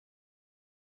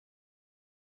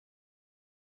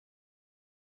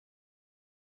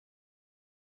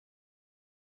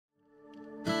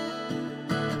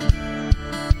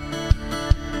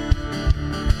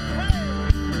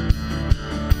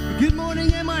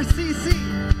MRCC.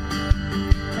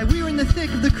 And we are in the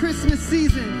thick of the Christmas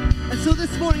season. And so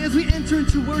this morning as we enter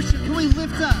into worship, can we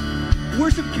lift up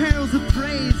worship carols of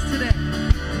praise today?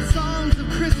 Songs of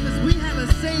Christmas. We have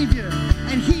a Savior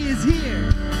and He is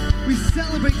here. We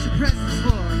celebrate your presence,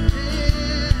 Lord.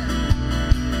 Yeah.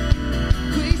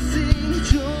 We sing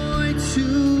joy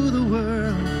to the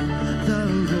world. The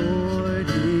Lord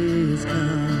is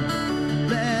come.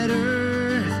 Let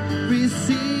earth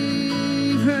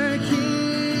receive her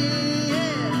King.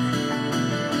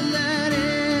 Yeah. Let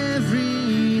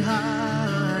every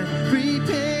heart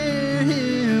prepare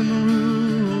Him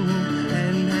room.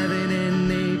 And heaven and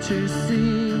nature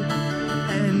sing.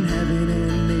 And heaven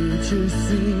and nature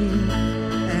sing.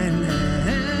 And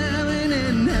heaven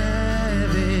and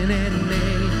heaven and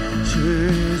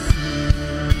nature sing.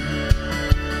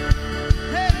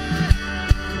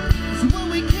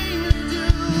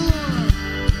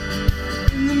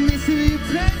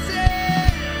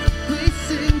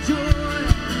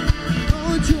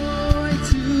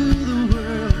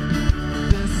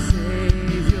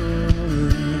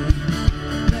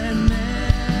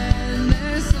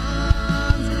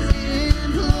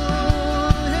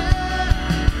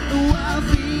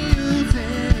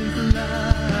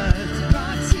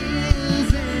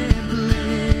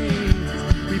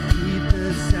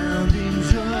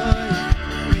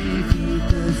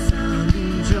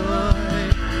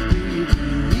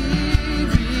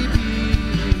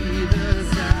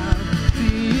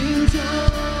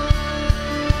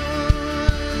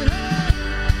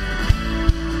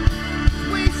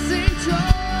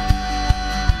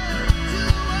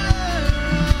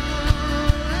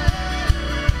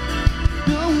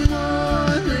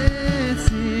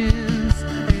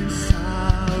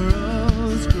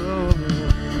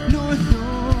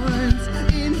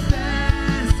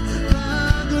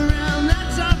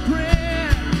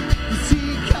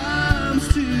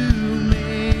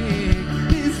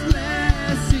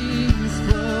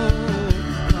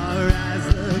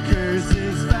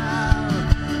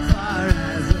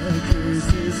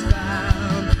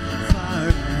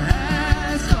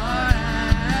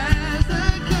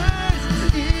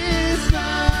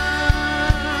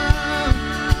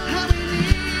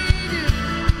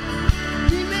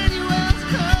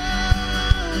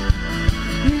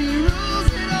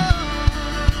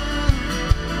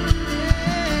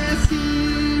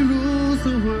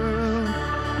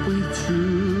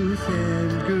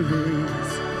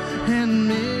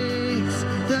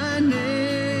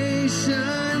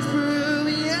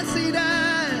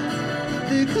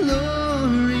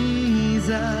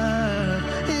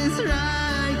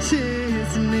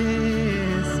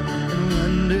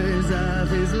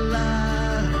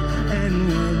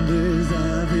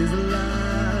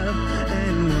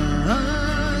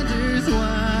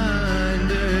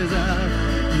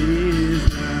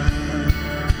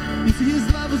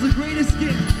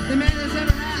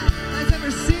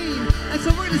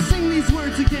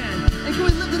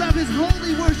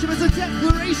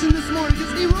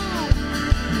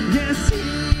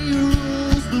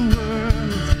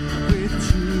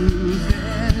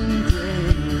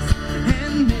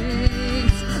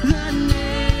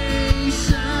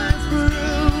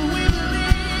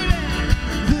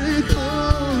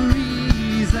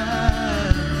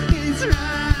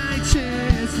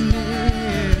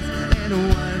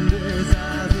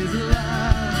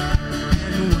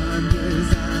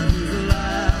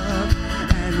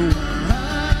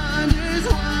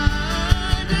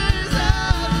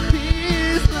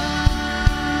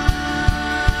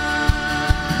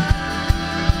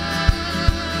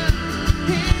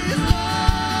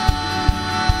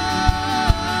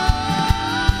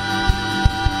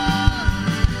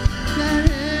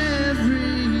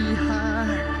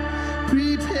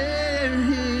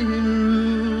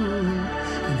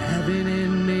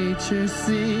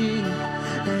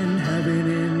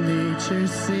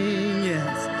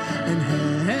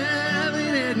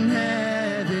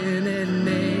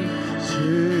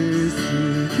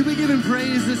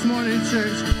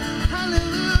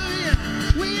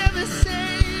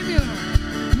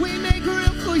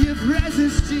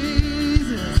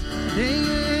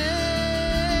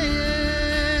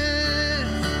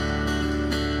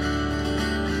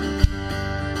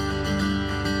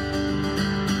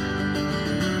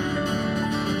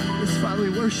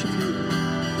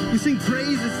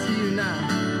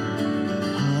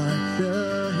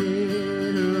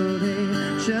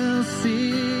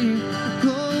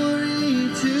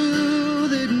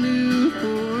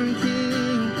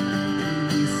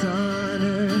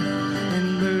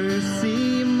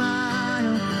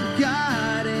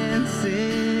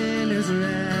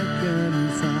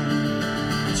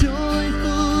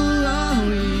 Joyful are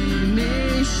we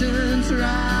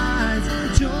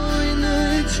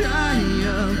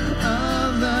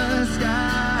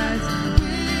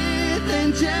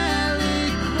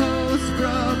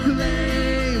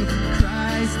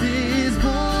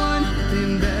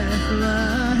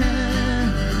Bethlehem.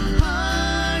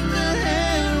 Hark the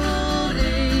herald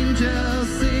angels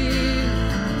sing,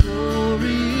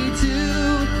 glory to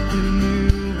the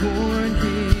newborn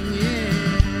King. Yeah.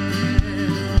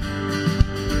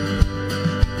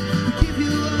 We give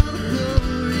you all the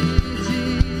glory,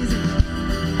 Jesus.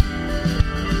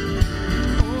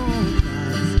 Oh,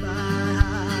 Christ by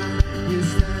His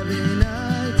heaven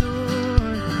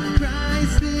adored,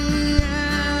 Christ the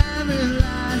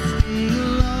everlasting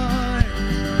Lord.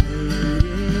 Late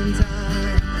in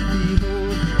time,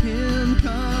 behold Him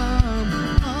come,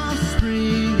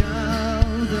 offspring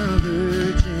of the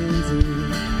Virgin's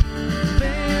womb.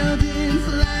 Veiled in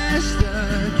flesh, the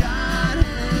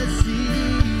Godhead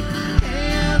see.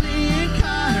 Hail the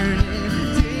incarnate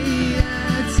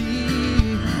deity,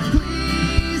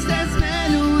 pleased as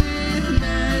men with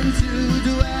men to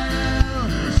dwell.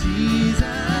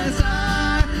 Jesus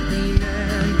our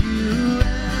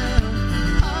Emmanuel.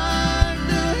 Hark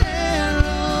the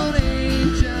herald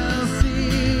angels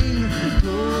sing,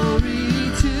 glory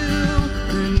to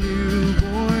the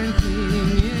newborn King.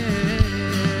 Yeah.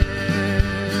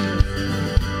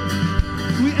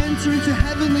 We enter into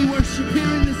heavenly worship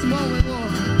here in this moment,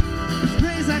 Lord. Let's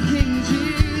praise our King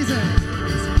Jesus.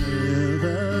 Hail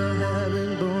the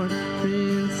heaven-born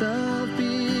Prince of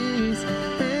Peace.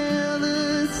 Hail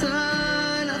the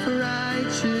Son of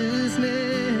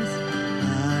righteousness.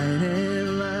 Light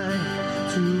and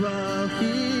life to all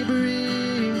He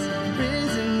brings.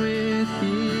 Risen with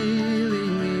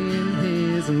healing in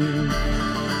His wings.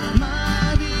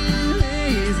 Mighty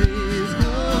lays His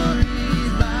glory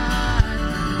by,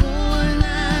 born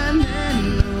that men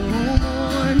no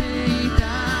more may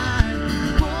die,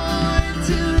 born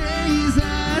to raise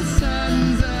us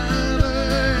sons of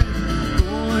earth,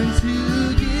 born to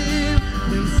give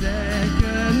them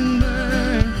second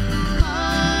birth.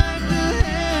 Hark the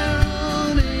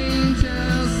herald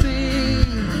angels sing,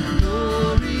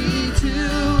 glory to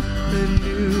the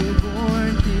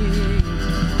newborn King.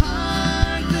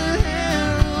 Hark the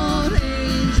herald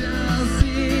angels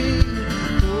sing,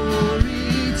 glory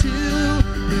to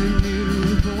the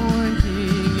newborn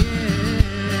King.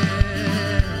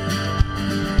 Yeah.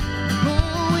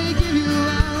 Oh, we give you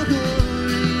our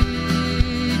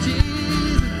glory,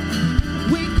 Jesus.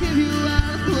 We give you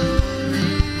our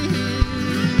glory.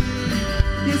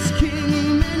 Yes, King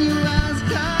Emmanuel has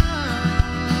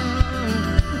come.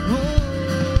 Oh,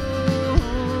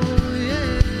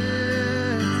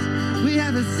 yes. We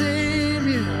have a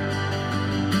Savior.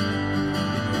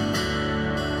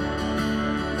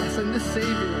 Yes, and this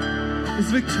Savior, this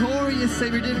victorious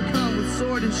Savior, didn't come with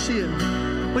sword and shield,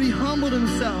 but He humbled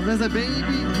Himself as a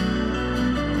baby.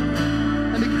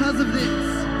 And because of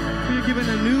this, we are given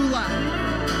a new life.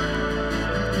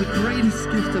 The greatest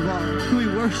gift of all. Who we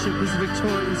worship is the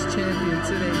victorious champion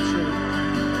today, church.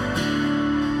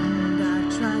 And I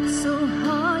tried so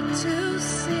hard to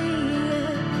see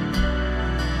it.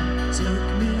 Took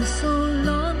me so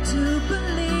long to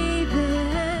believe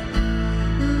it,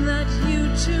 that you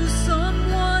choose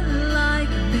someone like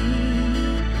me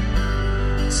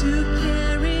to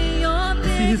carry your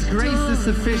See, His grace is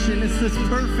victory. sufficient. It's this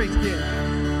perfect gift.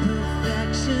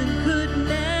 Perfection could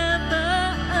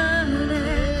never earn it.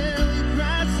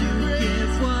 You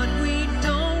give what we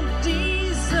don't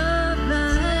deserve.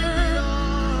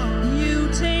 You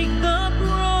take the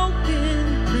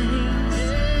broken things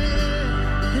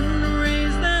and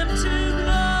raise them to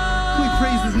glory. We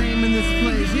praise His name in this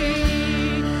place.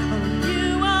 You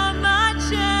are my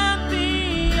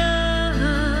champion.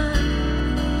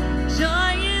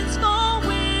 Giants fall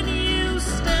when you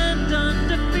stand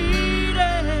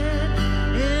undefeated.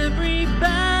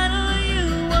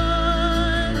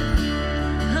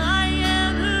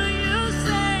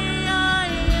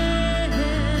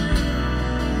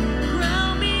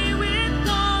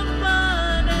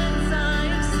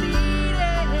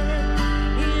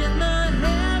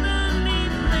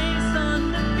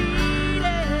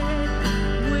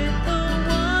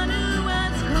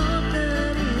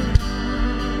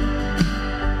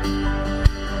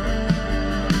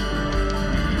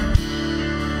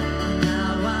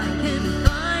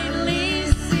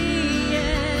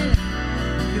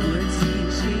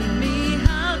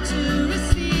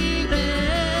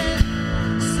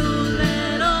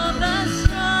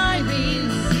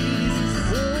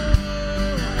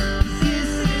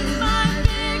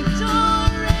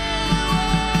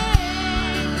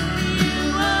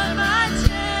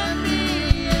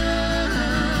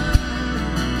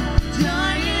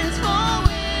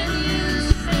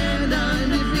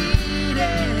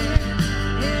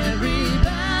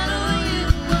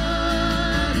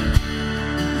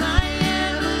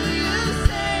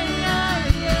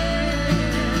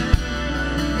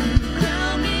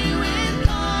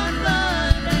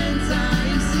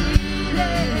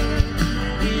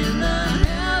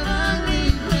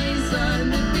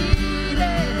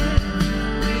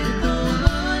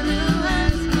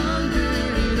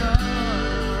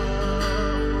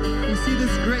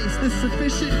 this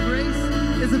sufficient grace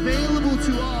is available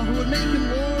to all who would make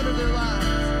him Lord of their lives.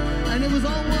 And it was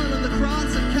all won on the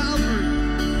cross of Calvary.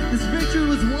 This victory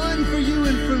was won for you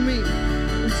and for me.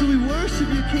 And so we worship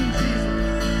you, King Jesus.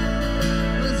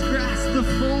 Let's grasp the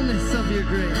fullness of your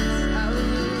grace.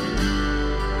 Hallelujah.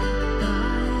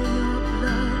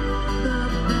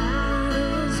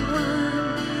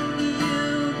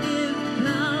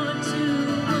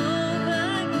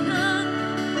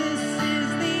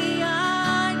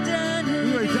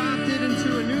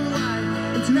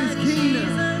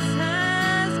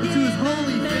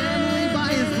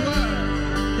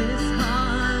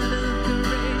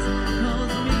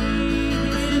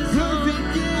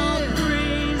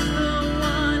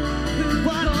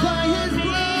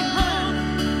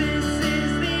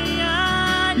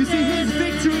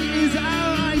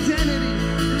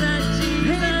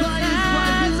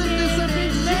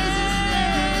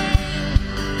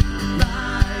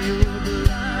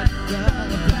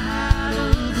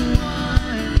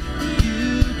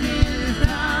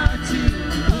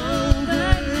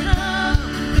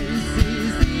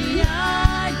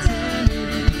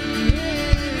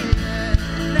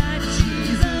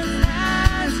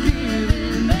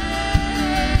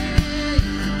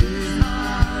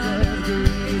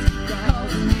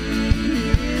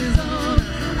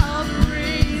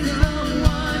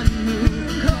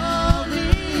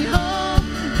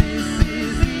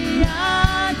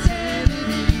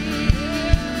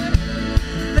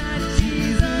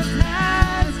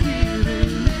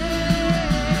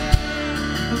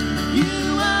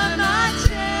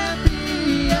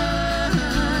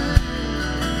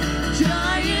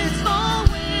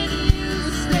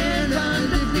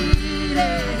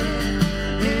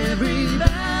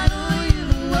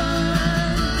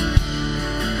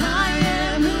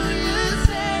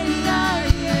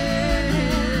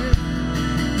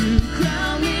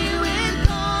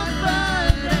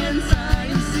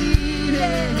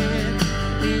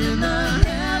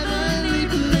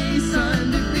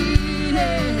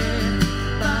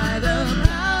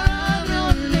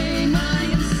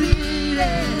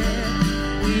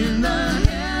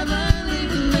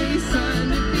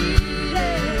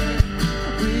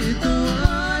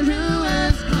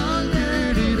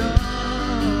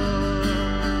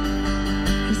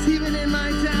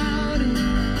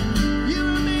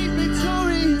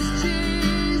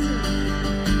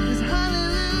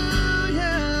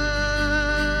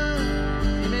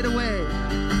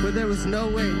 No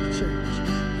way, church.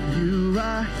 You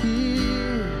are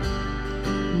here,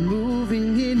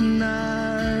 moving in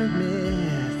our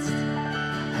midst.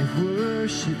 I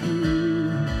worship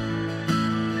you.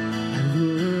 I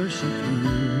worship you.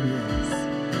 Yes.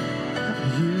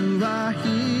 You are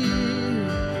here,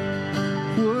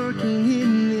 working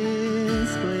in this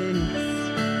place.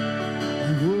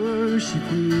 I worship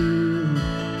you.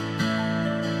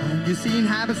 You see, he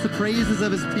inhabits the praises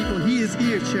of his people. He is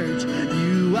here, church.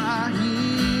 You are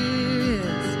here,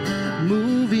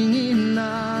 moving in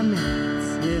our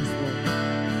midst. Yes, Lord.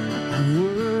 I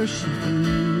worship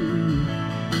you.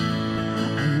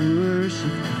 I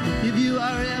worship you. Give you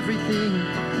our everything.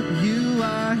 You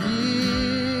are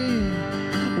here,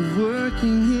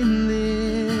 working in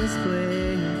this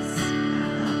place.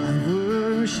 I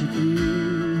worship you.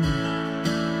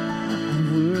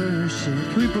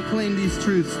 Can we proclaim these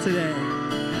truths today?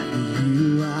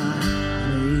 You are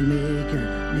waymaker,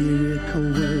 miracle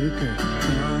worker,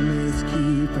 promise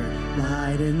keeper,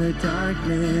 light in the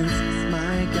darkness.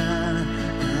 My God,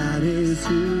 that is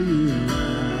who you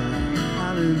are.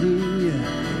 Hallelujah.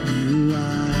 You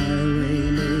are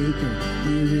waymaker,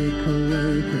 miracle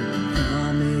worker,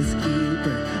 promise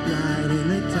keeper, light in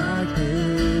the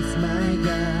darkness. My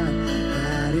God,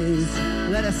 that is.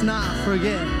 Let us not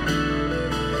forget.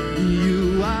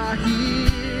 You are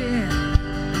here,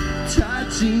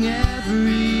 touching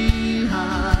every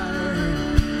heart.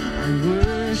 I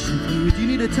worship you. Do you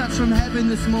need a touch from heaven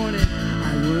this morning?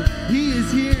 He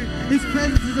is here. His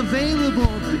presence is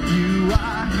available. You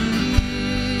are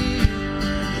here,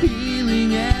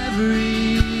 healing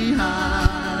every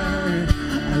heart.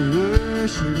 I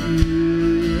worship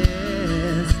you.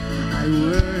 Yes, I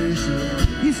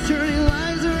worship. He's turning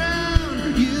lives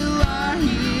around. You are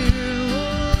here.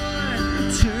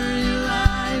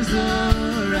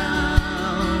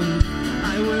 Around,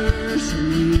 I worship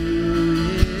you,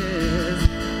 yes.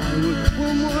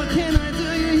 One more, can I do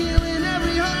you healing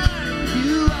every heart?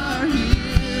 You are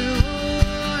here,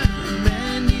 Lord,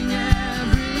 mending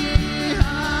every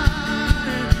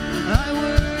heart. I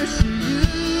worship you,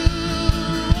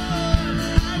 Lord.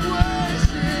 I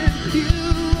worship you,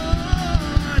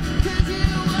 Lord, 'cause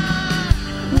you are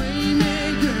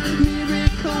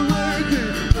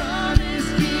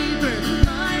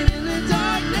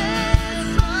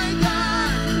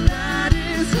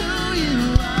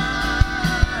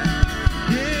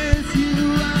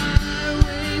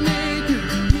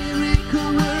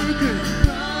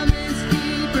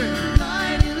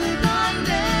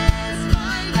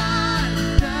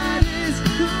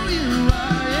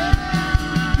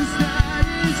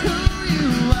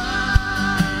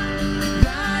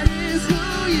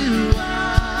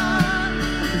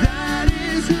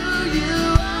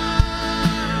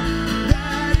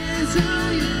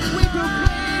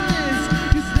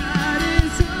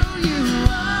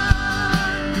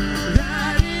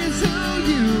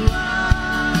you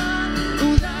are.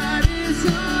 Oh, that is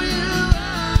who you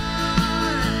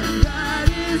are. That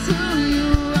is who you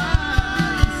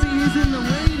are. See, he's in the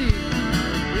waiting.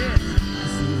 Yes.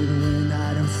 Even when I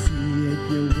don't see it,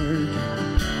 you're working.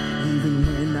 Even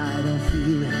when I don't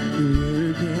feel it, you're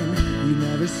working. You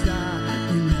never stop.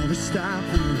 You never stop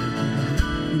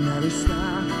working. You never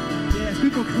stop. Yes, we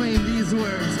proclaim these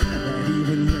words. That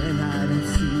even when I don't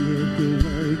see it, you're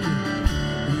working.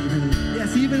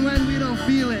 Even when we don't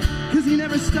feel it, because he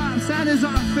never stops. That is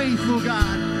our faithful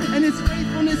God, and his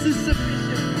faithfulness is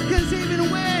sufficient. Because even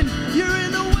when you're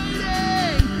in the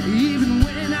waiting, even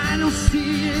when I don't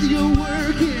see it, you're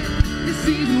working. It's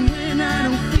even when I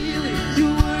don't feel it,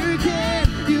 you're working.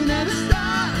 You never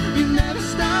stop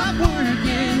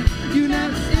working. You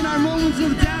never, in our moments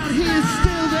of doubt, he is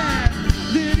still there.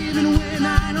 That even when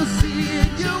I don't see it,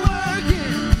 you're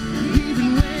working.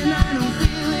 Even when I don't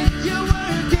feel it, you're working.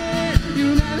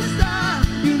 You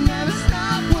never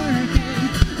stop working.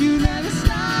 You never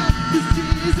stop, 'cause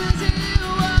Jesus, you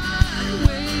are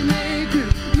waymaker,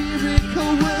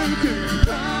 miracle worker,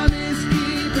 promise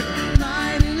keeper,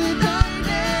 light in the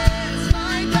darkness,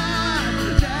 my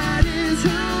God, that is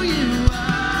who you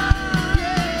are.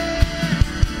 Yeah,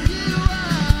 you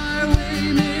are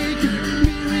waymaker,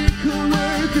 miracle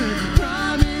worker,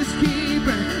 promise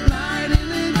keeper, light in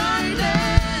the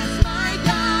darkness, my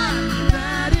God,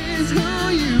 that is who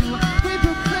you are. We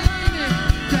proclaim it.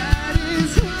 That is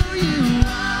who you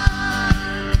are.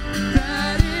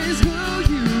 That is who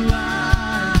you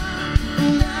are.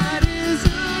 That is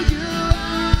who you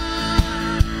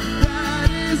are. That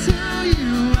is who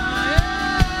you are.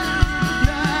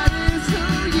 That is who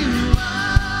you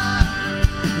are.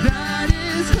 That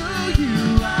is who you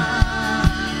are.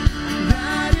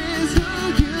 That is who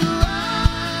you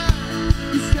are.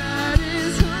 Yes, that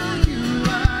is who you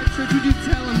are. Church, would you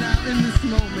tell him now in this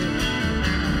moment?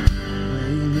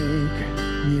 Waymaker,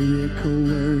 miracle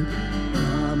worker,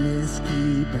 promise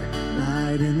keeper,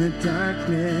 light in the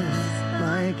darkness,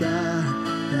 my God,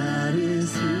 that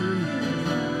is who you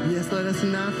are. Yes, let us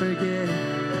not forget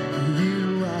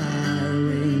you are.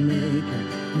 Waymaker,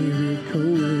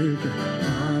 miracle worker,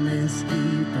 promise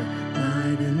keeper,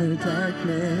 light in the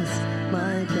darkness,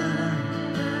 my God.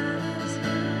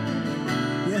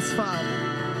 Yes, Father.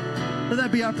 Let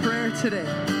that be our prayer today,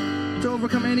 to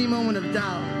overcome any moment of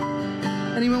doubt,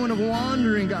 any moment of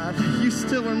wandering, God, that you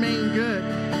still remain good,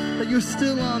 that you're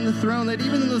still on the throne, that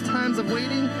even in those times of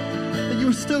waiting, that you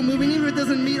are still moving, even if it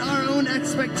doesn't meet our own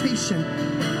expectation,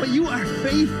 but you are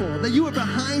faithful, that you are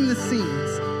behind the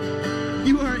scenes.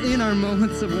 You are in our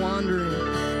moments of wandering.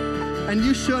 And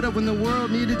you showed up when the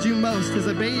world needed you most as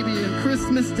a baby on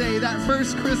Christmas Day, that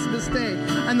first Christmas day.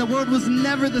 And the world was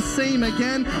never the same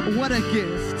again. What a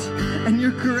gift. And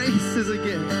your grace is a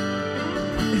gift.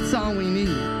 It's all we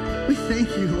need. We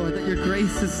thank you, Lord, that your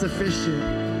grace is sufficient.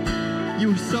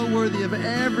 You are so worthy of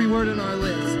every word on our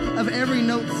lips, of every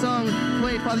note sung,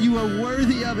 played. Father, you are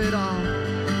worthy of it all.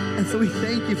 And so we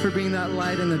thank you for being that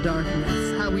light in the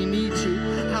darkness, how we need you,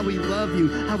 how we love you,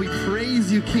 how we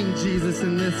praise you, King Jesus,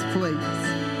 in this place.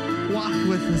 Walk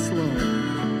with us,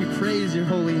 Lord. We praise your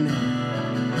holy name.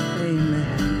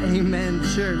 Amen. Amen,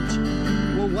 church.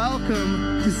 Well,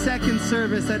 welcome to second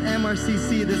service at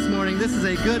MRCC this morning. This is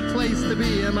a good place to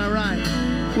be, am I right?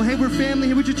 Well, hey, we're family.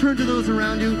 Hey, would you turn to those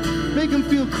around you? Make them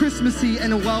feel Christmassy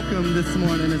and welcome this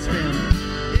morning as family.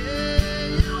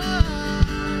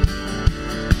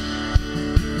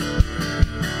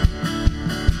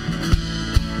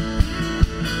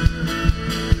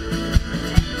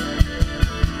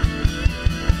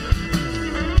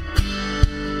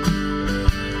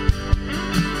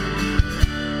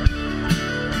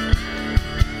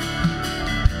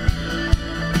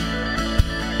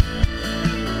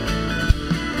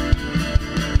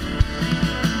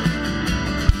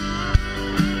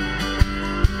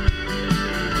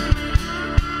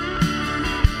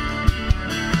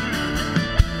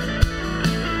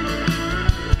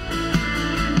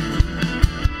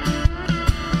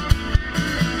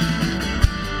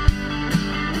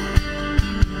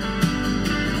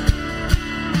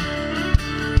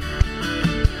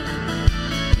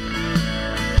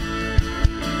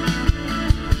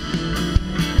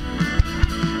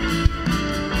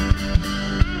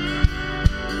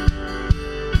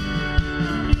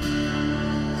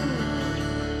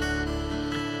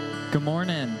 Good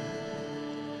morning.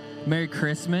 Merry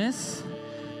Christmas.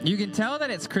 You can tell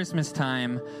that it's Christmas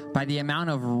time by the amount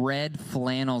of red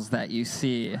flannels that you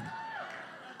see.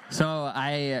 So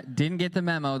I didn't get the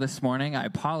memo this morning. I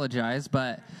apologize,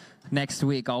 but next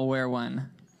week I'll wear one.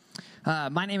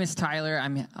 My name is Tyler.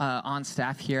 I'm on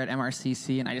staff here at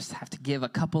MRCC, and I just have to give a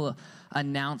couple of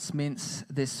announcements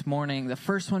this morning. The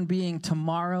first one being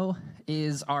tomorrow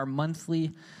is our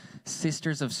monthly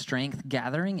Sisters of Strength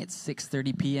gathering. It's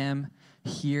 6:30 p.m.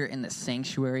 here in the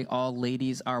sanctuary. All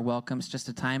ladies are welcome. It's just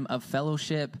a time of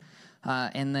fellowship.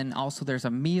 And then also there's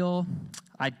a meal.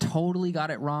 I totally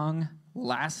got it wrong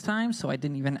last time, so I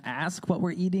didn't even ask what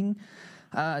we're eating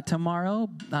tomorrow.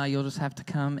 You'll just have to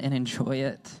come and enjoy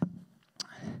it.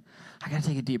 I gotta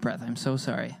take a deep breath. I'm so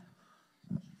sorry.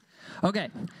 Okay.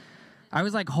 I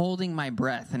was like holding my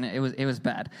breath, and it was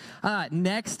bad.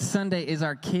 Next Sunday is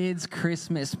our kids'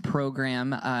 Christmas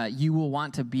program. You will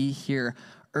want to be here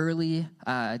early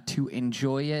to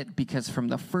enjoy it, because from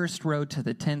the first row to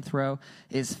the 10th row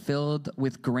is filled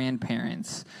with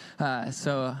grandparents.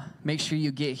 So make sure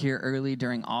you get here early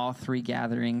during all three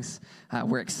gatherings.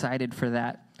 We're excited for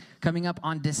that. Coming up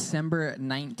on December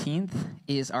 19th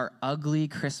is our Ugly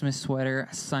Christmas Sweater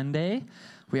Sunday.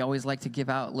 We always like to give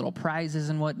out little prizes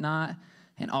and whatnot.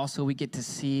 And also we get to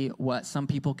see what some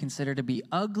people consider to be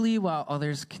ugly while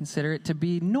others consider it to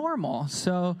be normal.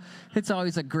 So it's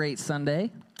always a great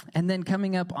Sunday. And then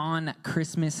coming up on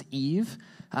Christmas Eve,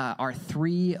 our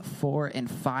 3, 4, and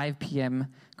 5 p.m.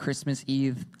 Christmas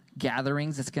Eve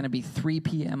gatherings. It's going to be 3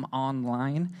 p.m.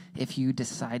 online if you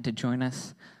decide to join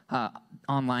us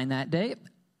online that day.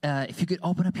 If you could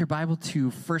open up your Bible to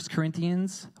 1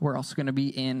 Corinthians. We're also going to be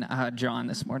in John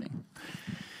this morning.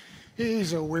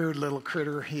 He's a weird little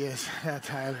critter, he is,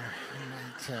 Tyler.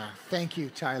 Thank you,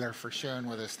 Tyler, for sharing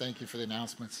with us. Thank you for the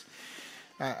announcements.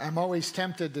 I'm always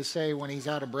tempted to say when he's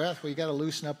out of breath, well, you got to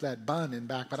loosen up that bun in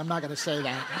back, but I'm not going to say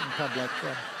that in public.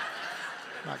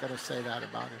 I'm not going to say that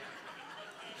about it.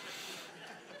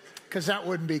 Because that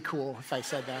wouldn't be cool if I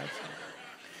said that.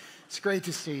 It's great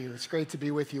to see you. It's great to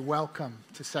be with you. Welcome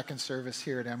to second service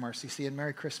here at MRCC, and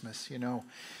Merry Christmas,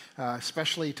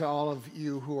 especially to all of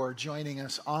you who are joining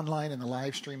us online in the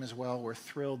live stream as well. We're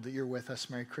thrilled that you're with us.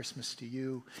 Merry Christmas to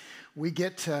you. We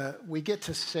get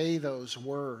to say those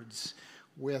words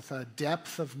with a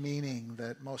depth of meaning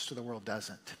that most of the world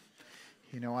doesn't.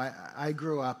 I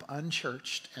grew up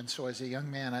unchurched, and so as a young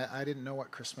man, I didn't know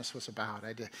what Christmas was about.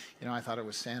 I thought it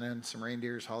was Santa and some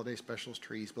reindeers, holiday specials,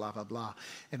 trees, blah, blah, blah.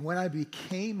 And when I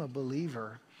became a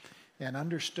believer and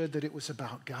understood that it was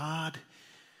about God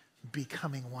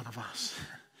becoming one of us,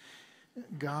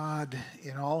 God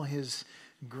in all his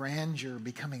grandeur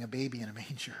becoming a baby in a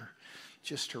manger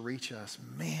just to reach us,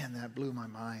 man, that blew my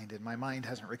mind, and my mind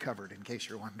hasn't recovered, in case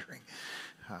you're wondering.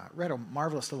 Read a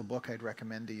marvelous little book I'd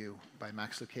recommend to you by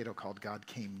Max Lucado called God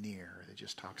Came Near. It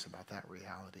just talks about that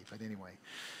reality. But anyway,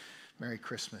 Merry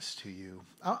Christmas to you.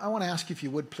 I want to ask you if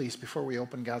you would please, before we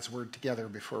open God's Word together,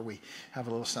 before we have a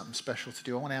little something special to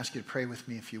do, I want to ask you to pray with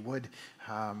me if you would.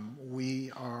 We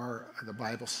are, the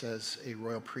Bible says, a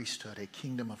royal priesthood, a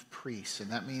kingdom of priests, and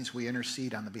that means we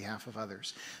intercede on the behalf of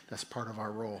others. That's part of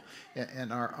our role,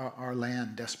 and our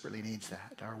land desperately needs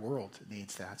that. Our world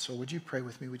needs that. So would you pray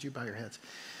with me? Would you bow your heads?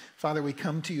 Father, we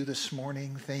come to you this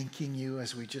morning thanking you,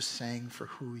 as we just sang, for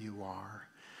who you are.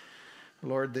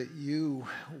 Lord, that you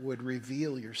would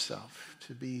reveal yourself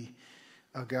to be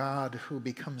a God who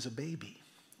becomes a baby,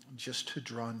 just to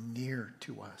draw near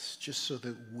to us, just so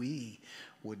that we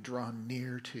would draw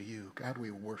near to you. God, we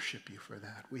worship you for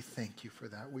that. We thank you for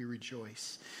that. We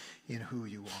rejoice in who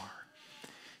you are.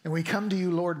 And we come to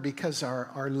you, Lord, because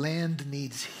our land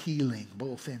needs healing,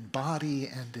 both in body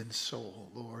and in soul,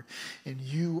 Lord. And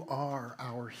you are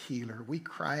our healer. We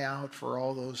cry out for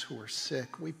all those who are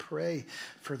sick. We pray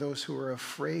for those who are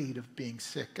afraid of being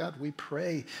sick. God, we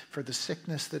pray for the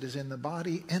sickness that is in the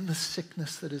body and the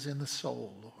sickness that is in the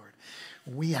soul, Lord.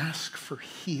 We ask for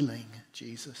healing,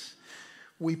 Jesus.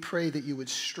 We pray that you would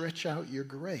stretch out your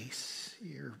grace,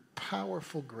 your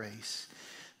powerful grace,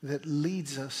 that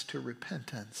leads us to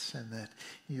repentance, and that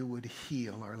you would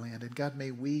heal our land. And God,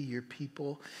 may we, your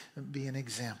people, be an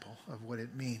example of what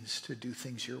it means to do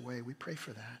things your way. We pray for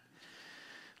that.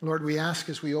 Lord, we ask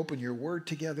as we open your word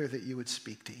together that you would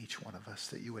speak to each one of us,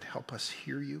 that you would help us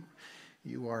hear you.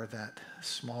 You are that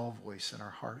small voice in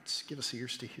our hearts. Give us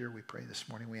ears to hear, we pray this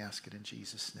morning. We ask it in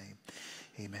Jesus' name.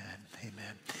 Amen.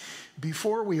 Amen.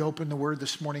 Before we open the word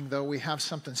this morning, though, we have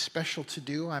something special to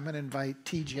do. I'm going to invite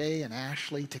TJ and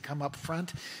Ashley to come up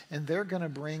front, and they're going to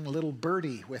bring little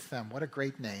Birdie with them. What a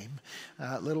great name.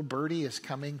 Little Birdie is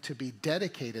coming to be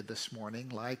dedicated this morning,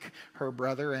 like her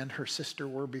brother and her sister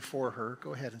were before her.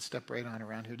 Go ahead and step right on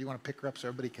around here. Do you want to pick her up so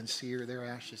everybody can see her there,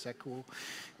 Ash? Is that cool?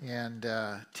 And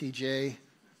TJ,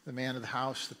 the man of the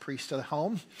house, the priest of the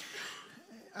home.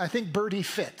 I think Birdie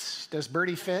fits. Does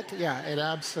Birdie fit? Yeah, it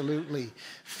absolutely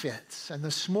fits. And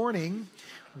this morning,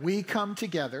 We come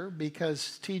together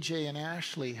because TJ and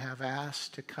Ashley have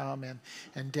asked to come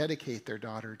and dedicate their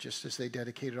daughter just as they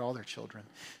dedicated all their children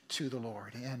to the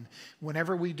Lord. And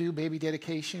whenever we do baby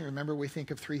dedication, remember we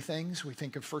think of three things. We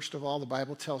think of, first of all, the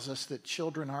Bible tells us that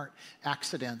children aren't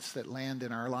accidents that land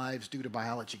in our lives due to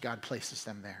biology. God places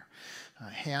them there.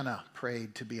 Hannah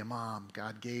prayed to be a mom.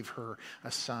 God gave her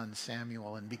a son,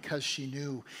 Samuel. And because she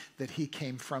knew that he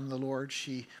came from the Lord,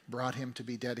 she brought him to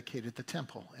be dedicated at the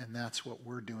temple. And that's what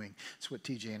we're doing. It's what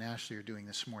TJ and Ashley are doing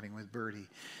this morning with Birdie.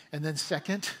 And then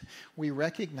second, we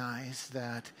recognize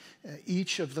that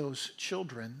each of those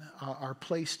children are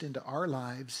placed into our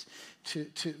lives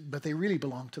but they really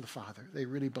belong to the Father. They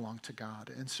really belong to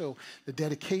God. And so the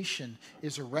dedication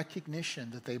is a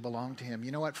recognition that they belong to him.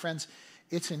 You know what, friends?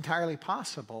 It's entirely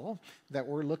possible that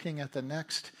we're looking at the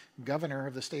next governor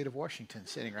of the state of Washington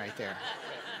sitting right there.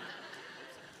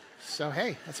 So,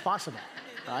 hey, that's possible,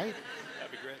 right?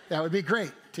 That'd be great. That would be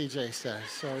great, TJ says.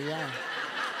 So, yeah.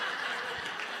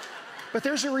 But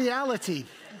there's a reality.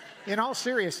 In all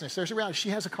seriousness, there's a reality. She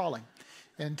has a calling.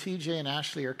 And TJ and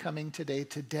Ashley are coming today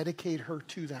to dedicate her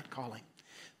to that calling,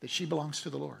 that she belongs to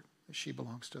the Lord, that she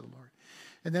belongs to the Lord.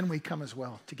 And then we come as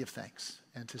well to give thanks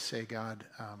and to say, God,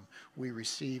 we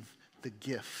receive the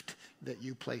gift that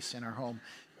you place in our home,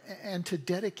 and to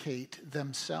dedicate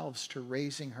themselves to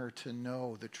raising her to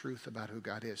know the truth about who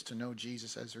God is, to know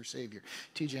Jesus as her Savior.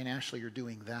 TJ and Ashley are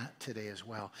doing that today as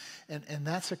well. And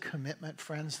that's a commitment,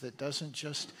 friends, that doesn't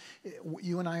just,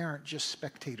 you and I aren't just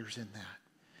spectators in that.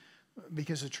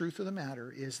 Because the truth of the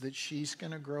matter is that she's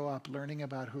going to grow up learning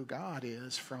about who God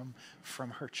is from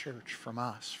her church, from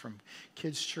us, from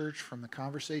kids' church, from the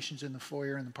conversations in the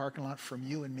foyer and the parking lot, from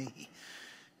you and me.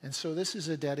 And so this is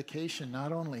a dedication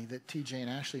not only that TJ and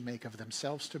Ashley make of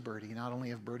themselves to Birdie, not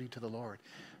only of Birdie to the Lord,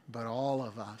 but all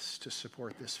of us to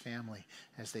support this family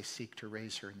as they seek to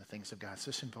raise her in the things of God.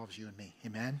 So this involves you and me.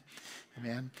 Amen?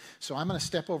 Amen. So I'm going to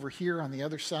step over here on the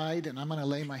other side, and I'm going to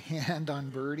lay my hand on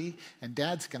Birdie, and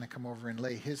Dad's going to come over and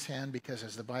lay his hand because,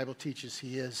 as the Bible teaches,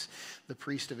 he is the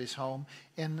priest of his home.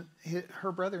 And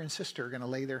her brother and sister are going to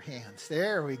lay their hands.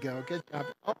 There we go. Good job.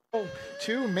 Oh,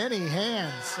 too many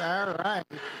hands. All right.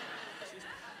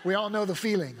 We all know the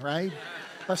feeling, right?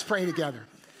 Let's pray together.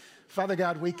 Father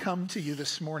God, we come to you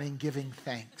this morning giving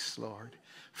thanks, Lord,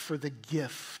 for the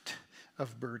gift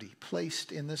of Birdie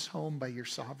placed in this home by your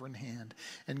sovereign hand.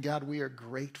 And God, we are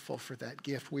grateful for that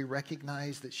gift. We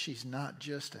recognize that she's not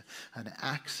just an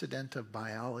accident of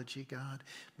biology, God,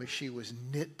 but she was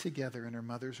knit together in her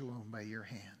mother's womb by your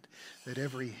hand, that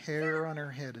every hair on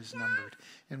her head is numbered.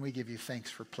 And we give you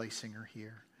thanks for placing her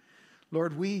here.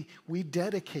 Lord, we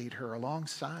dedicate her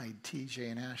alongside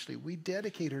TJ and Ashley. We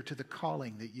dedicate her to the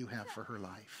calling that you have for her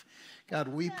life. God,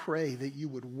 we pray that you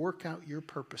would work out your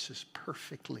purposes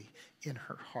perfectly in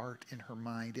her heart, in her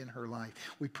mind, in her life.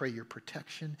 We pray your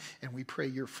protection, and we pray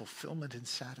your fulfillment and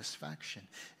satisfaction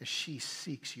as she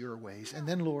seeks your ways. And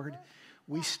then, Lord,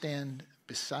 we stand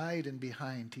beside and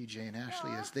behind TJ and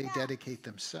Ashley as they dedicate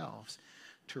themselves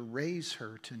to raise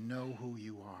her to know who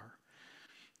you are.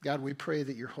 God, we pray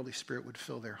that your Holy Spirit would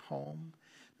fill their home,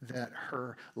 that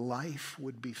her life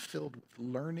would be filled with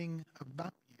learning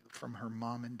about you from her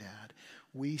mom and dad.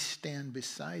 We stand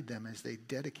beside them as they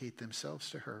dedicate themselves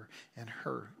to her and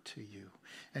her to you.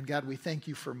 And God, we thank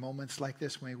you for moments like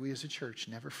this. May we as a church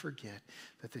never forget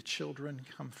that the children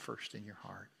come first in your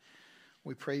heart.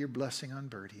 We pray your blessing on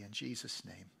Birdie in Jesus'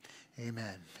 name.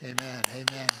 Amen. Amen.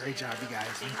 Amen. Great job, you guys.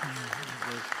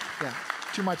 Yeah.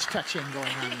 Too much touching going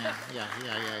on there. Yeah.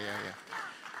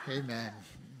 Amen.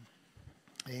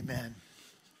 Amen.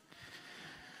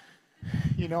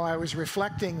 You know, I was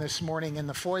reflecting this morning in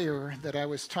the foyer that I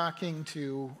was talking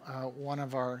to one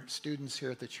of our students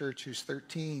here at the church who's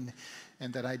 13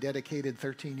 and that I dedicated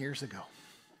 13 years ago.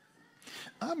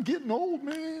 I'm getting old,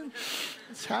 man.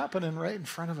 It's happening right in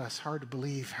front of us. Hard to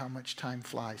believe how much time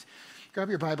flies. Grab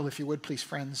your Bible, if you would, please,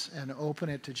 friends, and open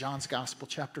it to John's Gospel,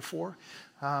 chapter 4.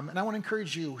 And I want to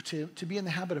encourage you to be in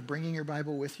the habit of bringing your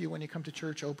Bible with you when you come to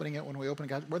church, opening it when we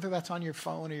open it, whether that's on your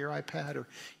phone or your iPad or,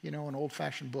 you know, an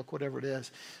old-fashioned book, whatever it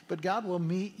is. But God will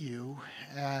meet you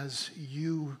as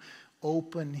you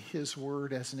open his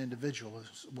word as an individual,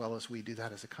 as well as we do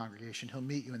that as a congregation. He'll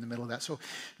meet you in the middle of that. So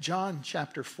John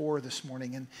chapter 4 this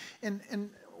morning. And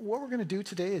what we're going to do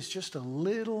today is just a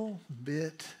little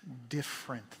bit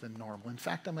different than normal. In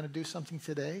fact, I'm going to do something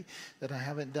today that I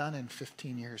haven't done in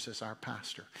 15 years as our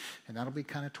pastor. And that'll be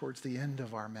kind of towards the end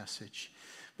of our message.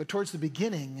 But towards the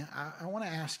beginning, I want to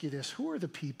ask you this. Who are the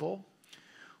people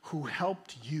who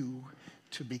helped you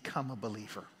to become a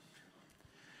believer?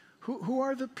 Who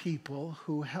are the people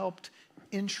who helped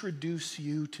introduce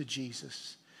you to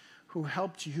Jesus? who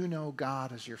helped you know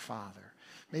God as your Father.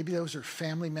 Maybe those are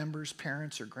family members,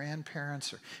 parents or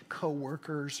grandparents or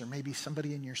co-workers or maybe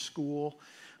somebody in your school.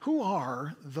 Who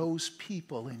are those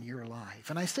people in your life?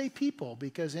 And I say people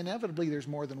because inevitably there's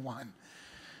more than one.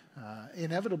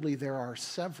 Inevitably there are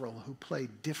several who play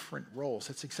different roles.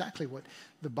 That's exactly what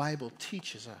the Bible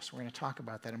teaches us. We're going to talk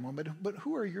about that in a moment. But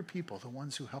who are your people, the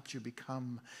ones who helped you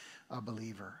become a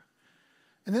believer?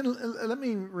 And then let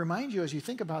me remind you as you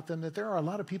think about them that there are a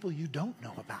lot of people you don't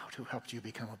know about who helped you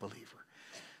become a believer.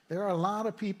 There are a lot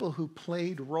of people who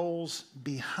played roles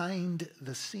behind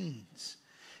the scenes.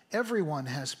 Everyone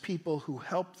has people who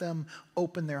help them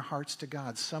open their hearts to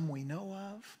God. Some we know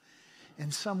of,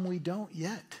 and some we don't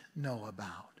yet know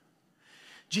about.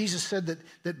 Jesus said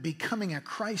that becoming a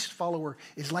Christ follower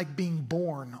is like being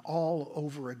born all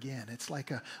over again. It's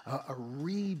like a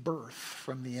rebirth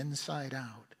from the inside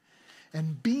out.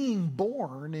 And being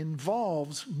born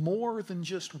involves more than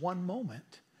just one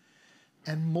moment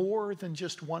and more than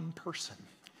just one person.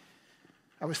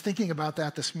 I was thinking about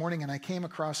that this morning, and I came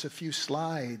across a few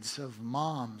slides of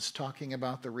moms talking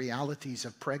about the realities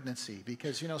of pregnancy.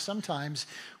 Because, sometimes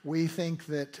we think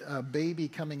that a baby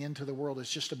coming into the world is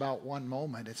just about one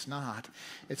moment. It's not.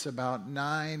 It's about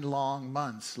 9 long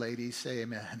months. Ladies, say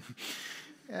amen.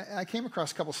 I came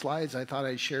across a couple slides I thought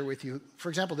I'd share with you. For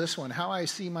example, this one, how I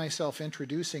see myself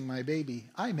introducing my baby.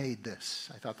 I made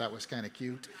this. I thought that was kind of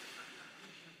cute.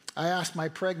 I asked my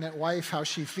pregnant wife how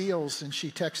she feels, and she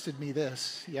texted me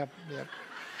this. Yep.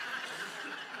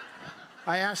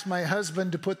 I asked my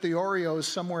husband to put the Oreos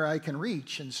somewhere I can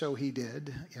reach, and so he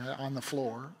did, on the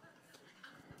floor.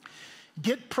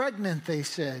 Get pregnant, they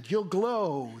said. You'll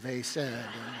glow, they said.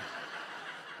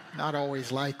 And not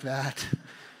always like that.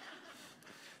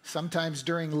 Sometimes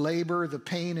during labor, the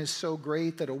pain is so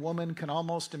great that a woman can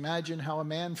almost imagine how a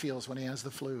man feels when he has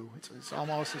the flu. It's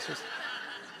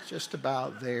just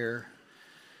about there.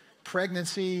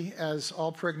 Pregnancy, as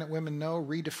all pregnant women know,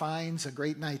 redefines a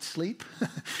great night's sleep.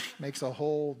 Makes a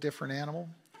whole different animal.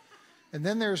 And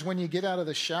then there's when you get out of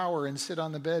the shower and sit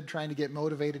on the bed trying to get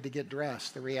motivated to get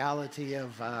dressed, the reality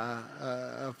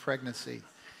of pregnancy.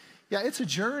 Yeah, it's a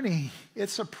journey.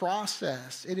 It's a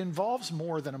process. It involves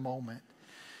more than a moment.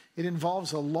 It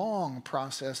involves a long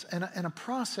process and a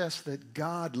process that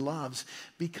God loves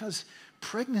because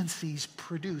pregnancies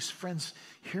produce, friends,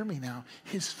 hear me now,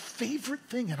 his favorite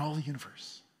thing in all the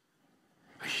universe,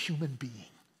 a human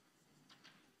being.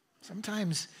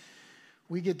 Sometimes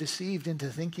we get deceived into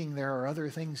thinking there are other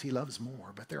things he loves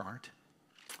more, but there aren't.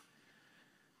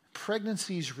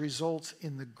 Pregnancies result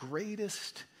in the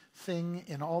greatest thing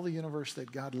in all the universe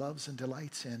that God loves and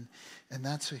delights in, and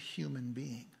that's a human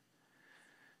being.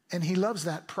 And he loves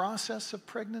that process of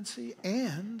pregnancy,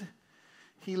 and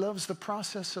he loves the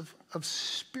process of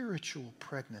spiritual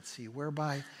pregnancy,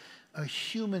 whereby a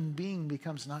human being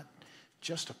becomes not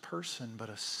just a person, but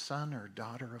a son or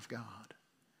daughter of God.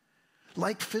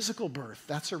 Like physical birth,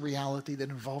 that's a reality that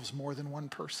involves more than one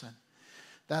person.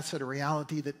 That's a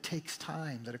reality that takes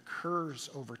time, that occurs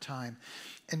over time.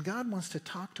 And God wants to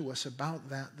talk to us about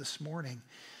that this morning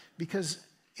because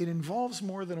it involves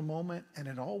more than a moment, and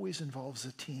it always involves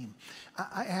a team.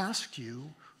 I asked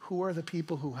you, who are the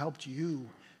people who helped you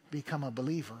become a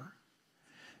believer?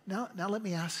 Now let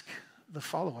me ask the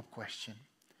follow-up question.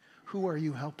 Who are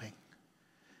you helping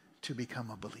to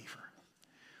become a believer?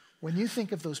 When you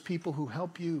think of those people who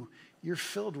help you, you're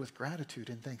filled with gratitude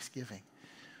and thanksgiving.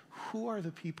 Who are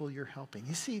the people you're helping?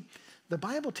 You see, the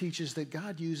Bible teaches that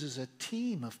God uses a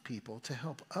team of people to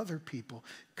help other people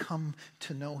come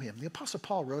to know him. The Apostle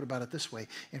Paul wrote about it this way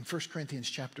in 1 Corinthians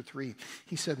chapter 3.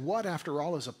 He said, what after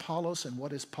all is Apollos and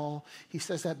what is Paul? He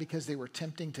says that because they were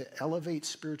attempting to elevate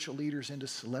spiritual leaders into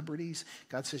celebrities.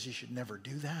 God says you should never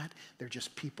do that. They're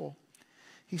just people.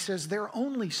 He says they're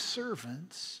only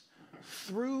servants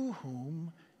through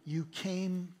whom you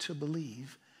came to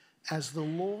believe, as the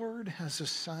Lord has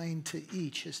assigned to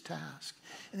each his task.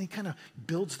 And he kind of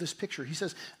builds this picture. He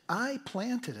says, I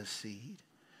planted a seed,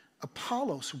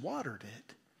 Apollos watered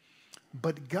it,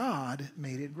 but God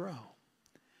made it grow.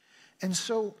 And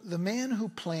so the man who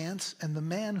plants and the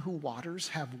man who waters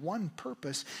have one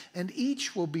purpose, and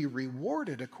each will be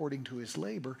rewarded according to his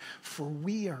labor, for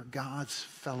we are God's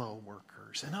fellow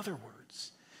workers. In other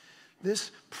words,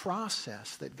 this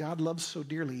process that God loves so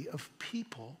dearly of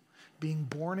people being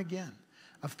born again,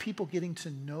 of people getting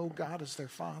to know God as their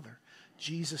Father,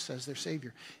 Jesus as their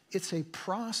Savior. It's a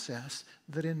process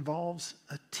that involves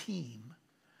a team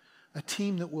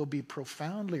that will be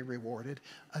profoundly rewarded,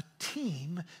 a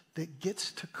team that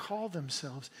gets to call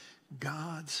themselves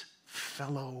God's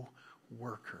fellow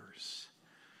workers.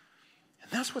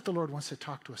 And that's what the Lord wants to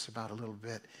talk to us about a little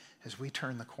bit as we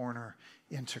turn the corner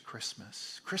into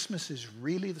Christmas. Christmas is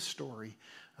really the story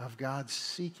of God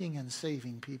seeking and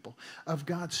saving people, of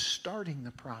God starting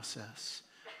the process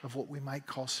of what we might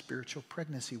call spiritual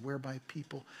pregnancy, whereby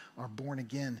people are born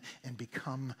again and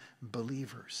become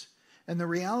believers. And the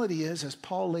reality is, as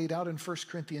Paul laid out in 1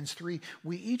 Corinthians 3,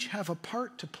 we each have a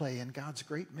part to play in God's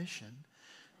great mission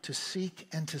to seek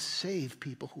and to save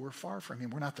people who are far from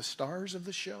him. We're not the stars of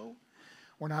the show.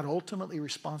 We're not ultimately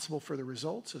responsible for the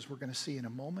results, as we're going to see in a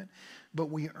moment,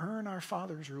 but we earn our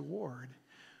Father's reward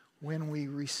when we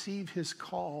receive his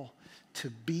call to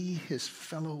be his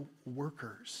fellow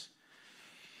workers.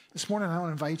 This morning, I want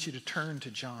to invite you to turn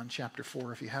to John chapter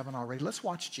 4 if you haven't already. Let's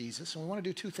watch Jesus, and we want to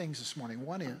do two things this morning.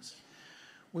 One is,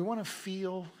 we want to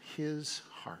feel his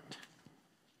heart,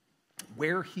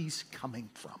 where he's coming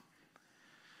from,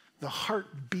 the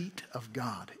heartbeat of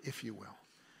God, if you will.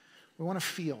 We want to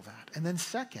feel that. And then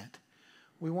second,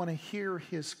 we want to hear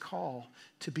his call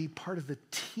to be part of the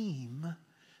team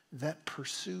that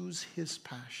pursues his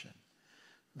passion,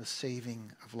 the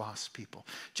saving of lost people.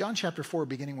 John chapter 4,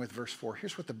 beginning with verse 4,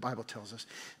 here's what the Bible tells us.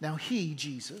 Now he,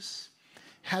 Jesus,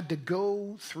 had to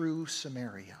go through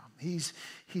Samaria.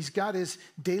 He's got his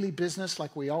daily business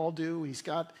like we all do. He's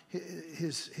got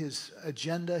his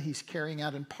agenda he's carrying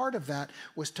out. And part of that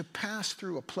was to pass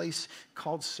through a place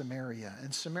called Samaria.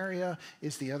 And Samaria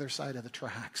is the other side of the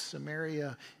tracks.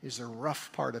 Samaria is a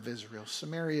rough part of Israel.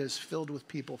 Samaria is filled with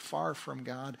people far from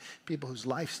God, people whose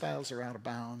lifestyles are out of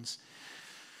bounds.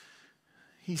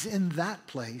 He's in that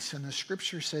place, and the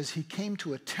scripture says he came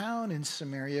to a town in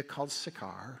Samaria called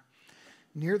Sychar,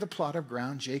 near the plot of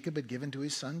ground Jacob had given to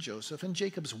his son Joseph, and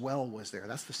Jacob's well was there.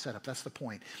 That's the setup. That's the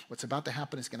point. What's about to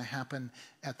happen is going to happen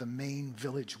at the main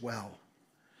village well.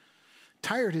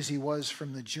 Tired as he was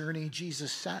from the journey,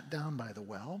 Jesus sat down by the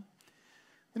well,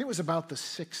 and it was about the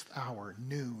 6th hour,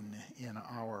 noon in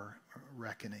our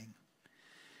reckoning.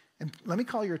 And let me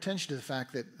call your attention to the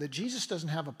fact that Jesus doesn't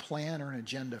have a plan or an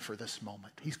agenda for this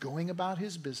moment. He's going about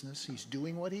his business. He's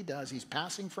doing what he does. He's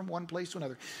passing from one place to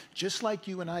another, just like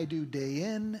you and I do day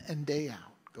in and day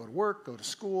out. Go to work, go to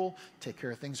school, take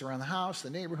care of things around the house, the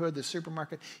neighborhood, the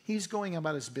supermarket. He's going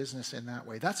about his business in that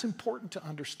way. That's important to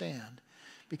understand,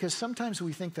 because sometimes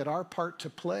we think that our part to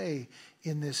play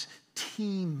in this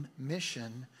team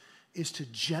mission is to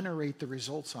generate the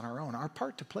results on our own. Our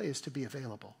part to play is to be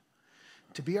available,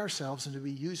 to be ourselves and to be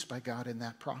used by God in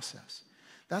that process.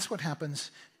 That's what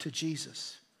happens to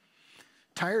Jesus.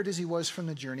 Tired as he was from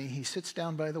the journey, he sits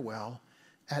down by the well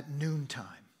at noontime.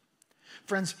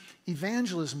 Friends,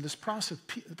 evangelism, this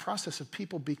process of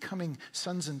people becoming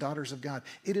sons and daughters of God,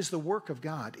 it is the work of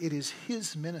God. It is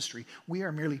his ministry. We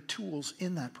are merely tools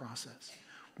in that process.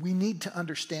 We need to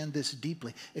understand this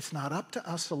deeply. It's not up to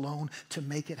us alone to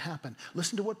make it happen.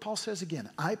 Listen to what Paul says again.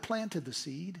 I planted the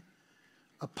seed.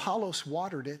 Apollos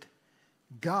watered it,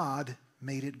 God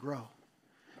made it grow.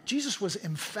 Jesus was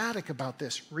emphatic about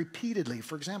this repeatedly.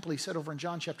 For example, he said over in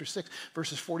John chapter 6,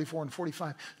 verses 44 and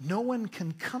 45, no one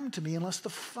can come to me unless the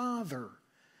Father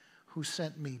who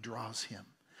sent me draws him.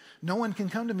 No one can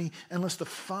come to me unless the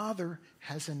Father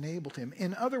has enabled him.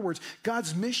 In other words,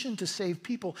 God's mission to save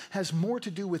people has more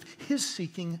to do with his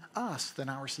seeking us than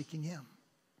our seeking him.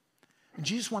 And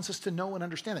Jesus wants us to know and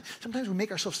understand that. Sometimes we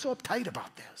make ourselves so uptight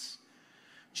about this.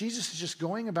 Jesus is just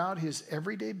going about his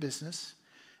everyday business,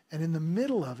 and in the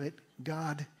middle of it,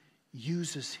 God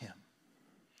uses him.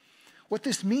 What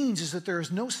this means is that there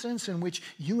is no sense in which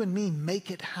you and me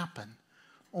make it happen.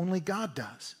 Only God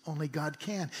does. Only God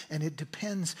can, and it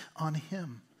depends on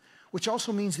him. Which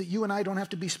also means that you and I don't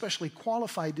have to be specially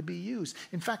qualified to be used.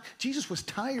 In fact, Jesus was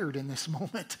tired in this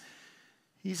moment.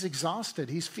 He's exhausted.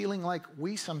 He's feeling like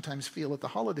we sometimes feel at the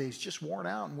holidays, just worn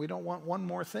out, and we don't want one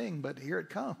more thing, but here it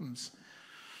comes.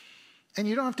 And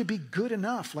you don't have to be good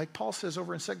enough. Like Paul says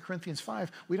over in 2 Corinthians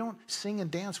 5, we don't sing and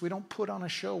dance. We don't put on a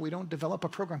show. We don't develop a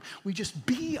program. We just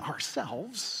be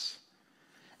ourselves.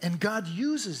 And God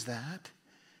uses that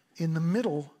in the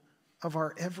middle of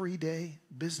our everyday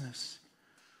business.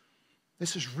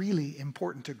 This is really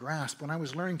important to grasp. When I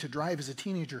was learning to drive as a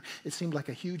teenager, it seemed like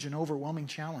a huge and overwhelming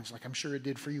challenge, like I'm sure it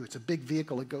did for you. It's a big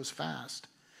vehicle. It goes fast.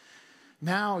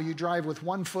 Now you drive with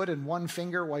one foot and one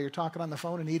finger while you're talking on the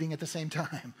phone and eating at the same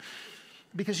time,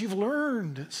 because you've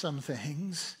learned some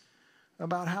things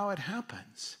about how it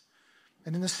happens.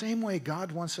 And in the same way,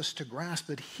 God wants us to grasp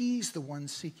that he's the one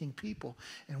seeking people,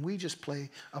 and we just play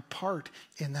a part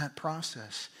in that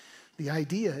process. The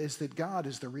idea is that God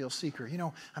is the real seeker. You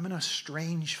know, I'm in a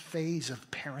strange phase of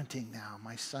parenting now.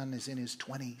 My son is in his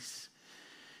 20s.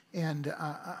 And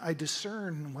I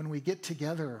discern when we get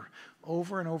together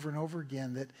over and over and over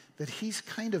again that he's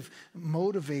kind of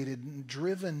motivated and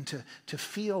driven to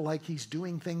feel like he's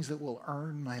doing things that will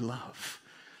earn my love.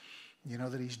 You know,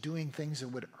 that he's doing things that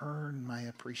would earn my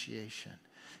appreciation.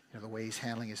 You know, the way he's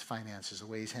handling his finances, the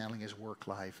way he's handling his work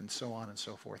life, and so on and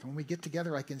so forth. When we get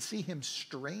together, I can see him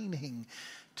straining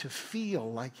to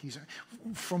feel like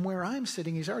from where I'm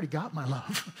sitting, he's already got my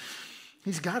love.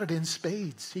 He's got it in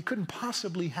spades. He couldn't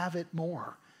possibly have it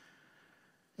more.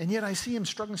 And yet I see him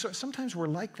struggling. So sometimes we're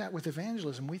like that with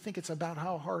evangelism. We think it's about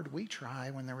how hard we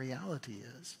try when the reality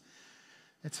is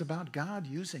it's about God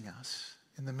using us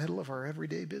in the middle of our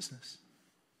everyday business.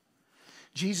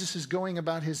 Jesus is going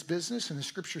about his business, and the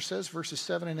scripture says, verses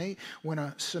 7 and 8, when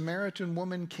a Samaritan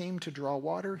woman came to draw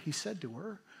water, he said to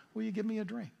her, "Will you give me a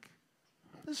drink?"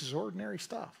 This is ordinary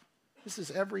stuff. This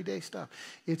is everyday stuff.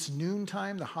 It's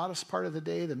noontime, the hottest part of the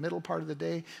day, the middle part of the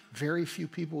day. Very few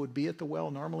people would be at the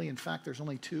well normally. In fact, there's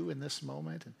only 2 in this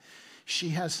moment. And she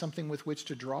has something with which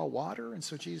to draw water. And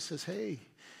so Jesus says, "Hey,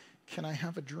 can I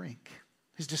have a drink?"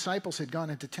 His disciples had gone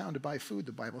into town to buy food,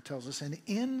 the Bible tells us. And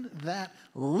in that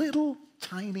little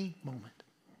tiny moment,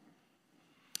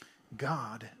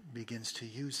 God begins to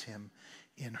use him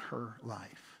in her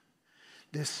life.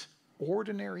 This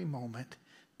ordinary moment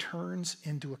turns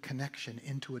into a connection,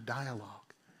 into a dialogue.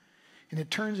 And it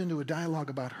turns into a dialogue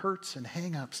about hurts and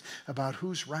hang-ups, about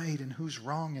who's right and who's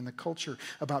wrong in the culture,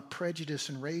 about prejudice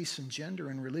and race and gender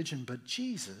and religion. But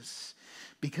Jesus,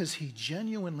 because he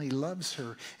genuinely loves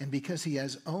her and because he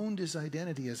has owned his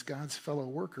identity as God's fellow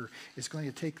worker, is going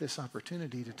to take this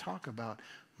opportunity to talk about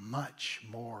much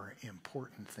more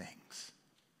important things.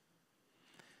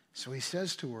 So he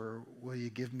says to her, "Will you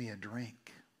give me a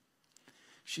drink?"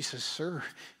 She says, "Sir,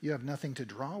 you have nothing to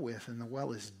draw with, and the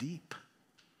well is deep."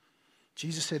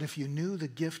 Jesus said, "If you knew the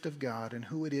gift of God and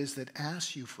who it is that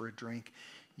asks you for a drink,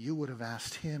 you would have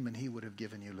asked him, and he would have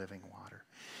given you living water."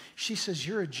 She says,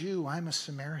 "You're a Jew, I'm a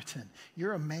Samaritan.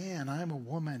 You're a man, I'm a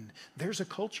woman. There's a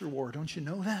culture war, don't you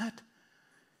know that?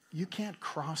 You can't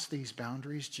cross these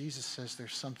boundaries." Jesus says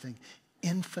there's something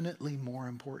infinitely more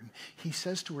important. He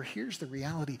says to her, here's the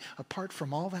reality. Apart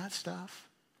from all that stuff,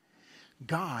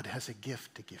 God has a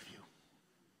gift to give you.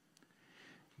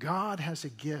 God has a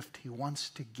gift he wants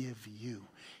to give you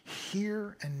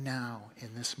here and now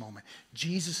in this moment.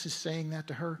 Jesus is saying that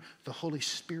to her. The Holy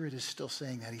Spirit is still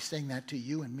saying that. He's saying that to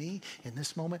you and me in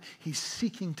this moment. He's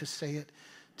seeking to say it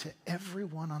to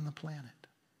everyone on the planet.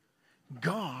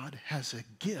 God has a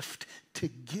gift to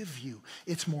give you.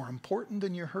 It's more important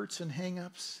than your hurts and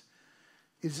hang-ups.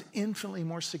 It's infinitely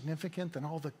more significant than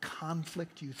all the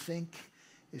conflict you think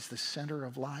is the center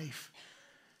of life.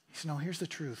 He said, no, here's the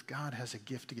truth. God has a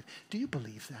gift to give. Do you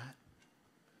believe that?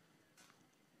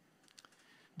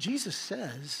 Jesus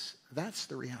says that's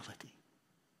the reality.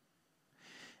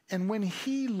 And when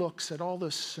he looks at all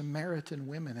the Samaritan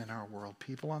women in our world,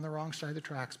 people on the wrong side of the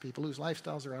tracks, people whose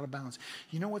lifestyles are out of bounds,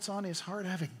 you know what's on his heart? I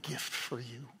have a gift for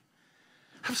you.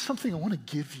 I have something I want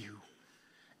to give you.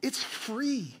 It's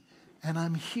free, and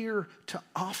I'm here to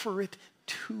offer it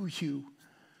to you.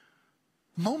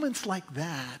 Moments like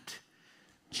that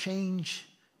change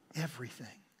everything.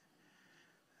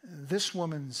 This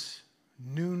woman's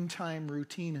noontime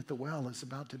routine at the well is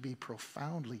about to be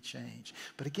profoundly changed.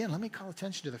 But again, let me call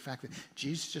attention to the fact that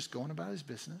Jesus is just going about his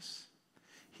business.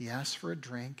 He asks for a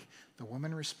drink. The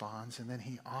woman responds, and then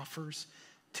he offers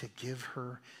to give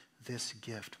her this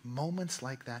gift. Moments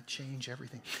like that change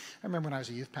everything. I remember when I was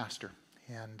a youth pastor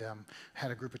and had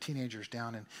a group of teenagers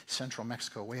down in central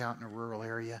Mexico, way out in a rural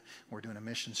area. We're doing a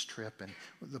missions trip, and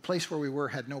the place where we were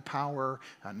had no power,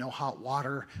 no hot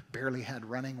water, barely had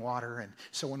running water. And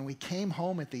so when we came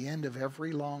home at the end of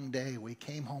every long day, we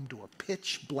came home to a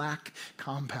pitch black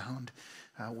compound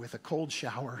with a cold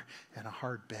shower and a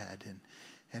hard bed.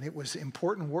 And it was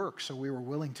important work, so we were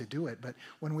willing to do it. But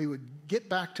when we would get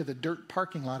back to the dirt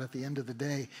parking lot at the end of the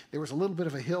day, there was a little bit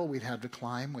of a hill we'd have to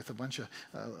climb with a bunch of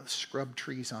scrub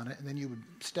trees on it. And then you would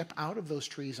step out of those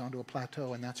trees onto a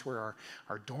plateau, and that's where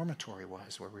our dormitory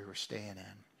was, where we were staying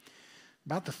in.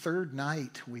 About the third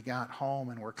night, we got home,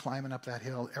 and we're climbing up that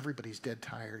hill. Everybody's dead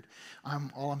tired.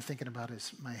 All I'm thinking about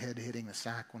is my head hitting the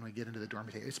sack when we get into the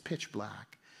dormitory. It's pitch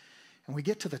black. And we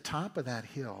get to the top of that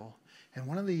hill, and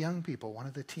one of the young people, one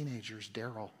of the teenagers,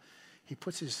 Daryl, he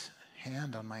puts his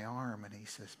hand on my arm and he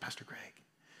says, "Pastor Greg."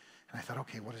 And I thought,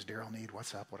 okay, what does Daryl need?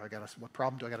 What's up? What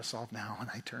problem do I got to solve now? And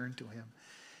I turned to him,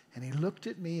 and he looked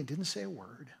at me and didn't say a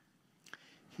word.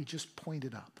 He just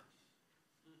pointed up.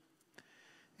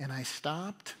 And I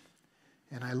stopped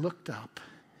and I looked up,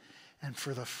 and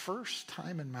for the first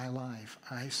time in my life,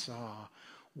 I saw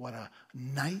what a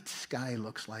night sky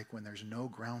looks like when there's no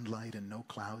ground light and no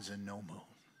clouds and no moon.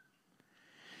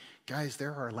 Guys,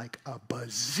 there are like a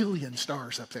bazillion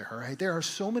stars up there, all right? There are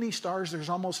so many stars, there's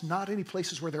almost not any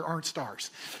places where there aren't stars.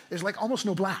 There's like almost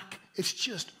no black. It's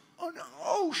just an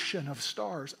ocean of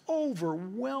stars,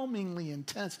 overwhelmingly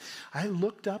intense. I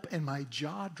looked up and my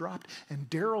jaw dropped, and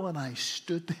Daryl and I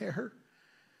stood there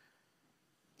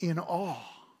in awe.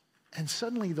 And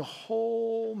suddenly the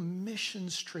whole mission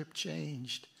trip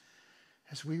changed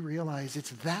as we realized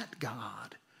it's that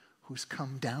God who's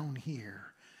come down here.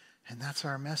 And that's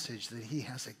our message, that he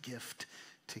has a gift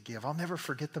to give. I'll never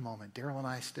forget the moment. Daryl and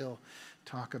I still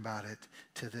talk about it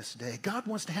to this day. God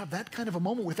wants to have that kind of a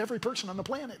moment with every person on the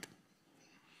planet.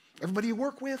 Everybody you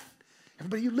work with,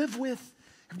 everybody you live with,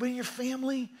 everybody in your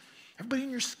family, everybody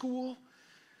in your school.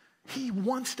 He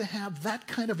wants to have that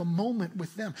kind of a moment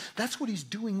with them. That's what he's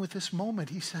doing with this moment.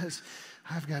 He says,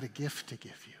 I've got a gift to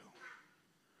give you.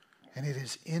 And it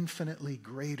is infinitely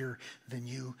greater than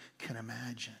you can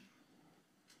imagine.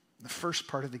 The first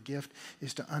part of the gift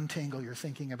is to untangle your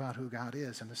thinking about who God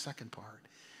is. And the second part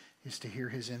is to hear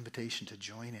his invitation to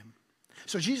join him.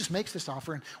 So Jesus makes this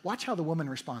offer, and watch how the woman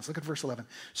responds. Look at verse 11.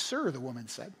 Sir, the woman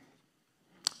said,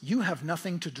 you have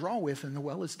nothing to draw with, and the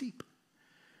well is deep.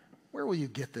 Where will you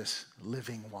get this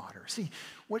living water? See,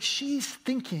 what she's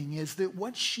thinking is that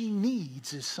what she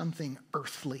needs is something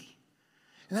earthly.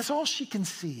 And that's all she can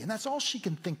see, and that's all she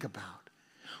can think about.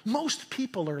 Most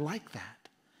people are like that.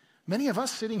 Many of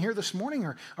us sitting here this morning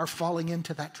are falling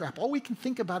into that trap. All we can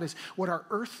think about is what our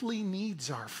earthly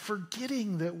needs are,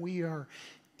 forgetting that we are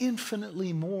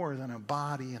infinitely more than a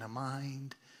body and a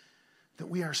mind, that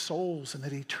we are souls and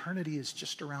that eternity is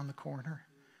just around the corner.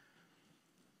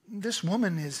 This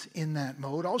woman is in that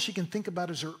mode. All she can think about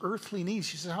is her earthly needs.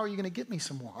 She says, how are you going to get me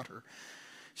some water?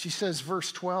 She says,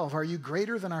 verse 12, are you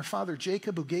greater than our father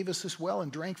Jacob, who gave us this well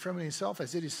and drank from it himself,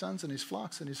 as did his sons and his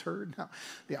flocks and his herd? Now,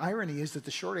 the irony is that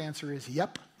the short answer is,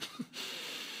 yep.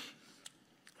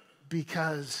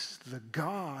 Because the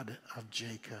God of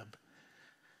Jacob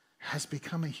has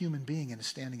become a human being and is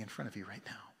standing in front of you right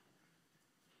now.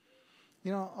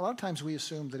 You know, a lot of times we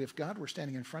assume that if God were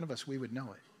standing in front of us, we would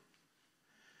know it.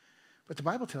 But the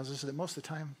Bible tells us that most of the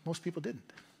time, most people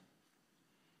didn't.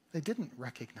 They didn't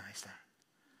recognize that,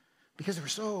 because they were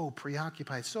so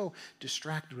preoccupied, so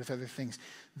distracted with other things.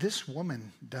 This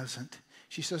woman doesn't.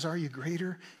 She says, are you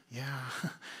greater? Yeah.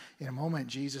 In a moment,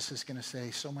 Jesus is going to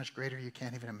say, so much greater you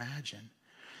can't even imagine.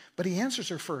 But he answers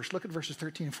her first. Look at verses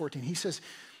 13 and 14. He says,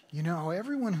 you know,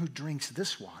 everyone who drinks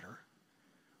this water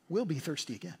will be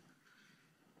thirsty again.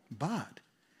 But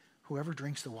whoever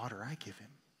drinks the water I give him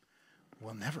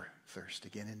will never thirst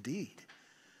again. Indeed,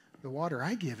 the water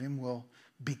I give him will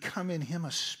become in him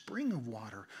a spring of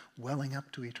water welling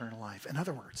up to eternal life. In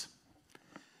other words,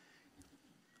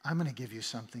 I'm going to give you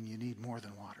something you need more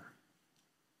than water.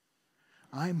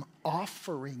 I'm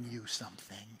offering you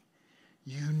something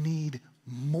you need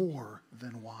more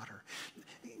than water.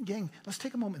 Gang, let's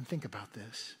take a moment and think about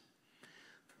this.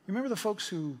 Remember the folks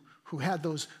who had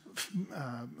those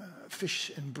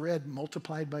fish and bread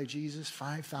multiplied by Jesus?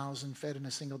 5,000 fed in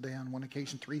a single day on one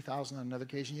occasion, 3,000 on another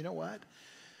occasion. You know what?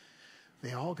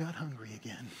 They all got hungry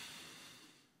again.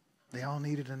 They all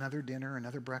needed another dinner,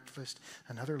 another breakfast,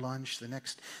 another lunch, the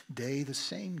next day, the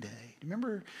same day.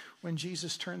 Remember when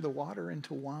Jesus turned the water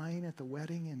into wine at the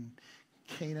wedding in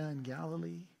Cana in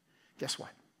Galilee? Guess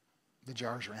what? The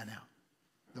jars ran out.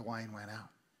 The wine went out.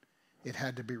 It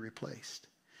had to be replaced.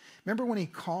 Remember when he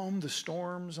calmed the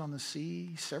storms on the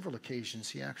sea? Several occasions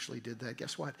he actually did that.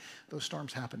 Guess what? Those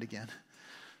storms happened again.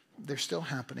 They're still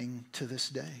happening to this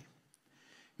day.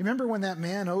 Remember when that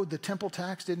man owed the temple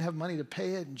tax, didn't have money to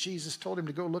pay it, and Jesus told him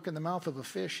to go look in the mouth of a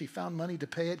fish. He found money to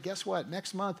pay it. Guess what?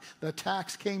 Next month, the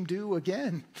tax came due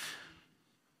again.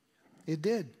 It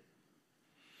did.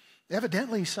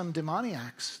 Evidently, some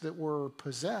demoniacs that were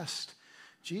possessed,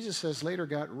 Jesus says later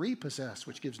got repossessed,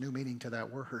 which gives new meaning to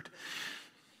that word.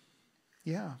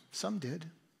 Yeah, some did.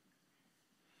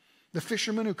 The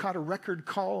fishermen who caught a record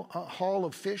haul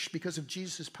of fish because of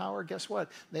Jesus' power, guess what?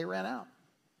 They ran out.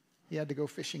 He had to go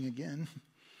fishing again.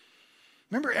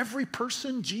 Remember every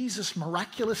person Jesus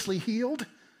miraculously healed?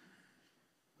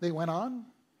 They went on,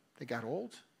 they got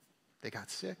old, they got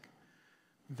sick,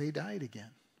 they died again.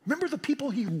 Remember the people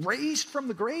he raised from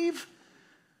the grave?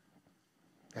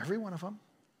 Every one of them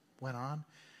went on,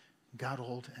 got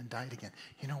old, and died again.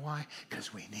 You know why?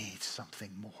 Because we need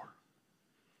something more.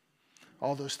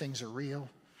 All those things are real.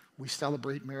 We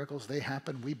celebrate miracles. They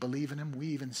happen. We believe in them. We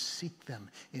even seek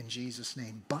them in Jesus'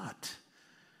 name. But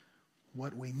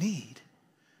what we need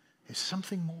is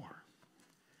something more.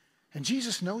 And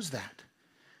Jesus knows that.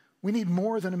 We need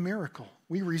more than a miracle.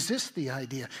 We resist the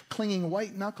idea, clinging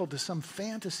white-knuckled to some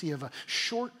fantasy of a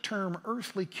short-term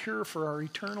earthly cure for our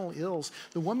eternal ills.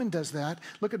 The woman does that.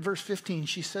 Look at verse 15.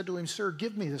 She said to him, "Sir,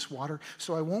 give me this water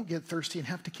so I won't get thirsty and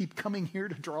have to keep coming here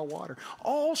to draw water."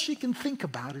 All she can think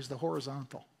about is the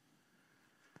horizontal.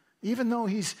 Even though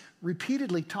he's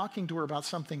repeatedly talking to her about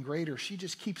something greater, she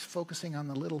just keeps focusing on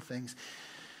the little things.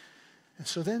 And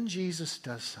so then Jesus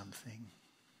does something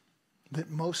that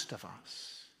most of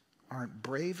us aren't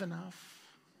brave enough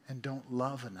and don't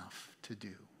love enough to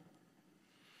do.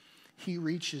 He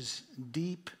reaches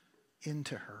deep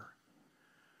into her,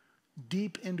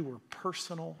 deep into her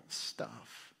personal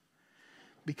stuff,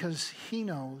 because he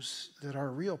knows that our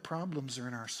real problems are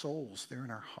in our souls, they're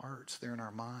in our hearts, they're in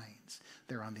our minds,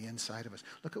 they're on the inside of us.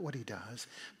 Look at what he does,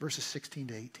 verses 16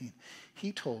 to 18.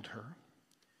 He told her,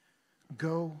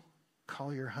 "Go,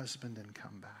 call your husband and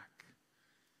come back."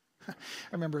 I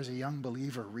remember as a young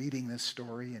believer reading this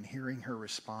story and hearing her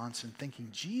response and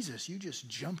thinking, Jesus, you just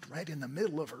jumped right in the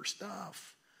middle of her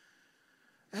stuff.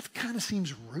 That kind of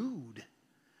seems rude.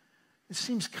 It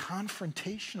seems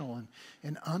confrontational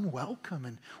and unwelcome.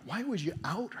 And why would you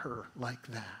out her like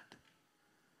that?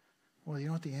 Well, you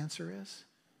know what the answer is?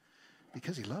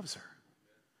 Because he loves her.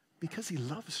 Because he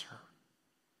loves her.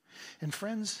 And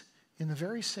friends, in the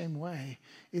very same way,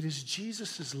 it is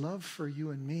Jesus' love for you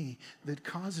and me that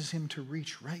causes him to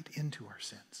reach right into our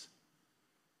sins.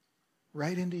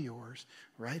 Right into yours,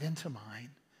 right into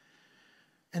mine.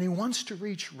 And he wants to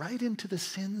reach right into the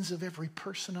sins of every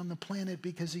person on the planet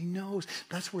because he knows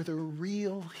that's where the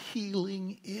real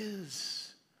healing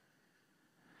is.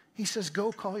 He says,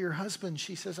 "Go call your husband."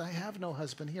 She says, "I have no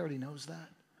husband." He already knows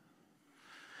that.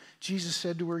 Jesus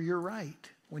said to her, "You're right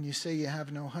when you say you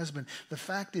have no husband. The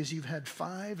fact is you've had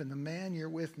 5 and the man you're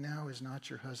with now is not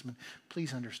your husband."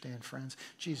 Please understand, friends,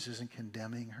 Jesus isn't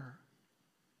condemning her.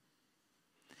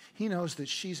 He knows that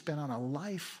she's been on a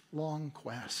lifelong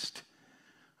quest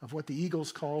of what the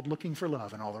Eagles called looking for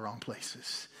love in all the wrong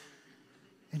places.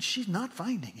 And she's not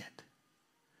finding it.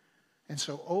 And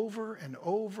so over and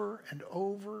over and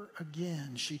over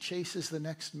again, she chases the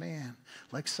next man,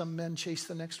 like some men chase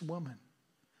the next woman.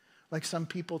 Like some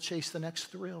people chase the next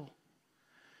thrill.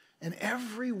 And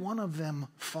every one of them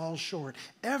falls short.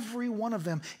 Every one of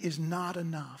them is not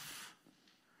enough.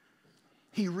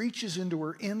 He reaches into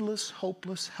her endless,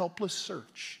 hopeless, helpless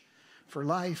search for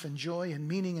life and joy and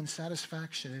meaning and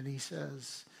satisfaction. And he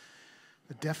says,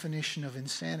 the definition of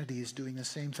insanity is doing the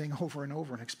same thing over and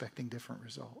over and expecting different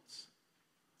results.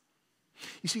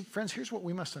 You see, friends, here's what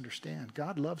we must understand.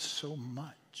 God loves so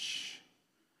much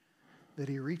that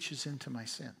he reaches into my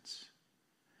sins,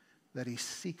 that he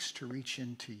seeks to reach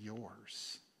into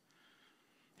yours.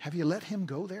 Have you let him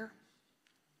go there?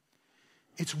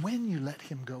 It's when you let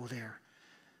him go there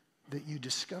that you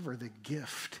discover the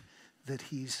gift that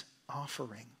he's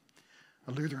offering.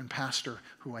 A Lutheran pastor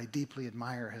who I deeply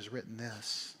admire has written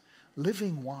this: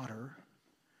 living water,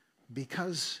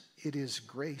 because it is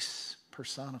grace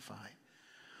personified,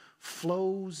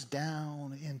 flows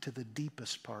down into the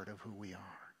deepest part of who we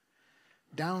are.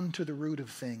 Down to the root of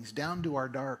things, down to our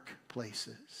dark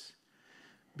places,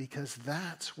 because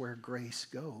that's where grace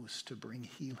goes to bring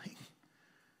healing.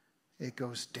 It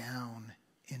goes down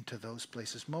into those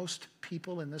places. Most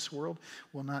people in this world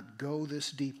will not go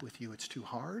this deep with you. It's too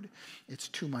hard. It's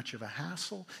too much of a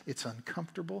hassle. It's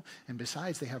uncomfortable. And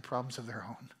besides, they have problems of their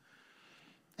own.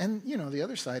 And, you know, the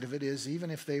other side of it is,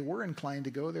 even if they were inclined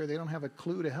to go there, they don't have a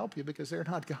clue to help you because they're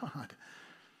not God.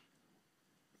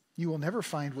 You will never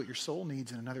find what your soul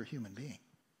needs in another human being.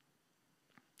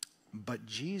 But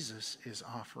Jesus is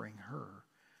offering her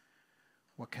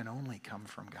what can only come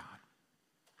from God.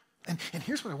 And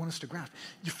here's what I want us to grasp.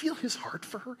 You feel his heart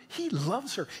for her? He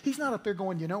loves her. He's not up there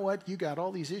going, you know what, you got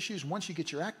all these issues. Once you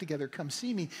get your act together, come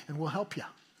see me and we'll help you.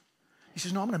 He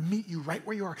says, no, I'm going to meet you right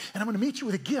where you are. And I'm going to meet you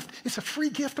with a gift. It's a free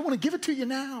gift. I want to give it to you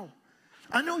now.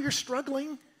 I know you're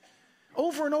struggling.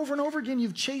 Over and over and over again,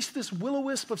 you've chased this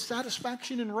will-o-wisp of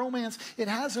satisfaction and romance. It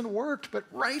hasn't worked, but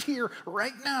right here,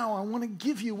 right now, I want to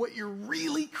give you what you're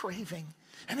really craving.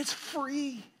 And it's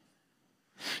free.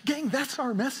 Gang, that's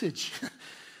our message.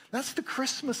 That's the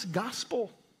Christmas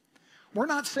gospel. We're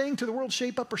not saying to the world,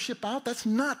 shape up or ship out. That's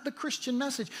not the Christian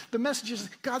message. The message is,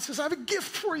 God says, I have a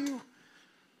gift for you.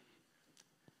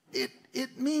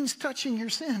 It means touching your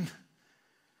sin,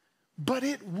 but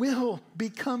it will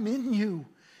become in you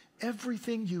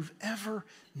everything you've ever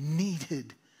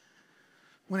needed.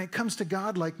 When it comes to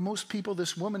God, like most people,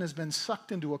 this woman has been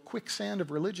sucked into a quicksand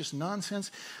of religious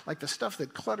nonsense, like the stuff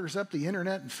that clutters up the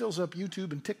internet and fills up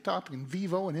YouTube and TikTok and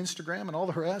Vivo and Instagram and all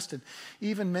the rest, and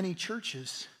even many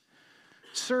churches.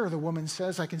 Sir, the woman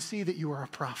says, I can see that you are a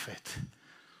prophet.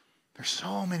 There's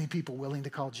so many people willing to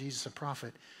call Jesus a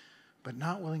prophet, but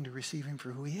not willing to receive him for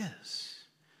who he is.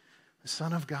 The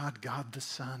Son of God, God the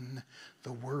Son,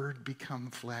 the Word become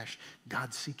flesh.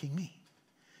 God seeking me.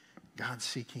 God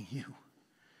seeking you.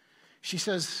 She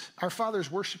says, our fathers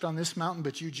worshipped on this mountain,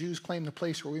 but you Jews claim the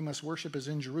place where we must worship is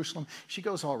in Jerusalem. She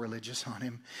goes all religious on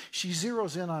him. She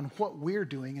zeroes in on what we're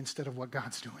doing instead of what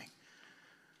God's doing.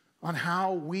 On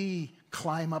how we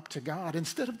climb up to God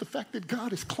instead of the fact that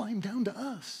God has climbed down to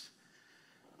us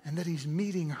and that he's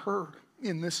meeting her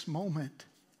in this moment.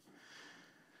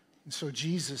 And so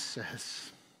Jesus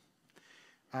says,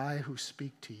 I who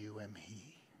speak to you am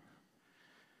he.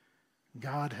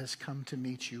 God has come to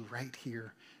meet you right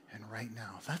here and right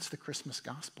now. That's the Christmas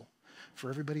gospel for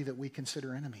everybody that we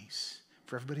consider enemies,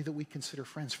 for everybody that we consider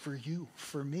friends, for you,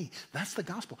 for me. That's the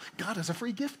gospel. God has a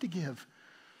free gift to give.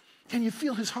 Can you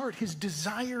feel his heart, his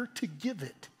desire to give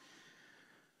it?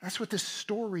 That's what this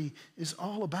story is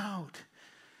all about.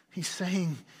 He's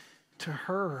saying to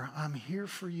her, I'm here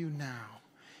for you now.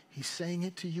 He's saying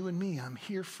it to you and me. I'm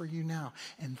here for you now.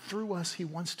 And through us, he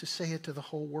wants to say it to the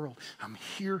whole world. I'm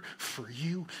here for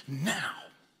you now.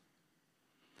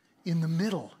 In the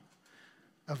middle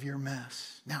of your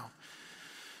mess. Now,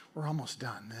 we're almost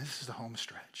done. This is the home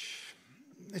stretch.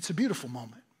 It's a beautiful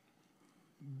moment.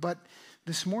 But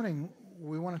this morning,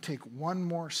 we want to take one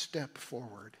more step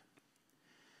forward.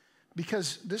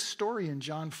 Because this story in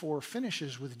John 4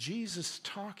 finishes with Jesus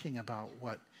talking about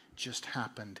what just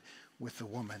happened with the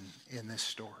woman in this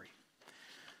story.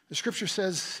 The scripture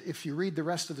says, if you read the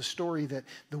rest of the story, that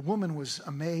the woman was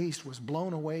amazed, was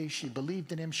blown away. She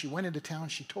believed in him. She went into town.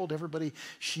 She told everybody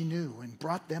she knew and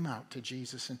brought them out to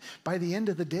Jesus. And by the end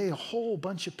of the day, a whole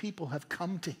bunch of people have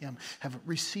come to him, have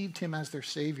received him as their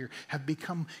Savior, have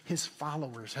become his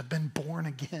followers, have been born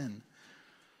again.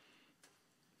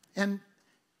 And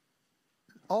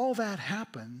all that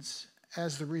happens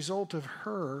as the result of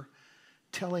her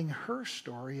telling her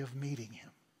story of meeting him.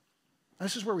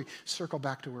 This is where we circle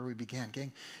back to where we began,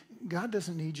 gang. God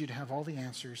doesn't need you to have all the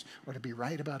answers or to be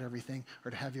right about everything or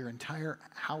to have your entire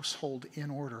household in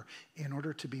order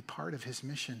to be part of his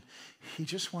mission. He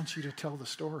just wants you to tell the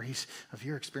stories of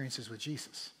your experiences with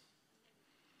Jesus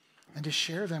and to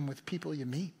share them with people you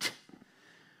meet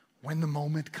when the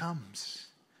moment comes.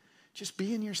 Just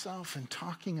being yourself and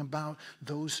talking about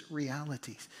those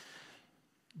realities.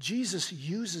 Jesus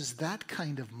uses that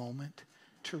kind of moment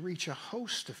to reach a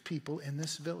host of people in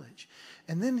this village.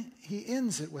 And then he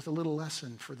ends it with a little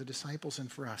lesson for the disciples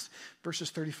and for us. Verses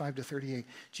 35 to 38,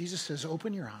 Jesus says,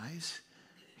 open your eyes,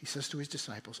 he says to his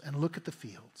disciples, and look at the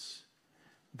fields.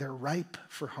 They're ripe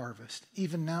for harvest.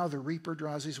 Even now the reaper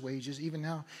draws his wages. Even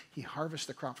now he harvests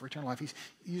the crop for eternal life. He's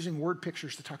using word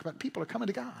pictures to talk about people are coming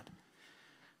to God.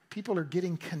 People are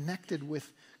getting connected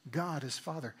with God as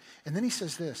Father. And then he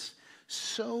says this,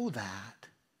 so that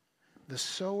the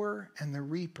sower and the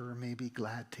reaper may be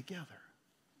glad together.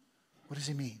 What does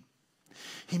he mean?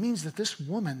 He means that this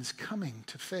woman's coming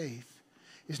to faith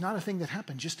is not a thing that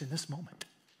happened just in this moment.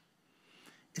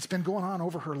 It's been going on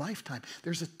over her lifetime.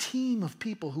 There's a team of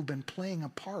people who've been playing a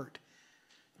part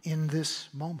in this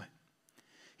moment.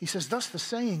 He says, thus the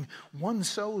saying, one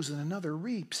sows and another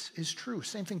reaps is true.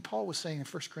 Same thing Paul was saying in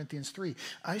 1 Corinthians 3.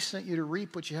 I sent you to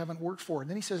reap what you haven't worked for. And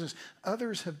then he says this,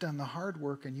 others have done the hard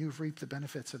work and you've reaped the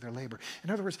benefits of their labor. In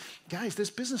other words, guys,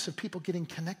 this business of people getting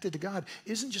connected to God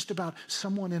isn't just about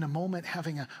someone in a moment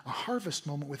having a harvest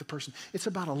moment with a person. It's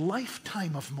about a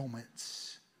lifetime of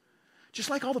moments. Just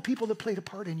like all the people that played a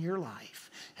part in your life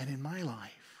and in my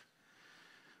life.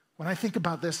 When I think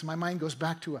about this, my mind goes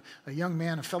back to a young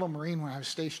man, a fellow Marine when I was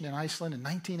stationed in Iceland in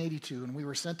 1982, and we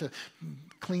were sent to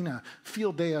clean a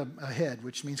field day ahead,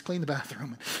 which means clean the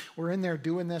bathroom. We're in there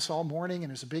doing this all morning,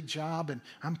 and it's a big job, and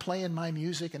I'm playing my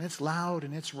music, and it's loud,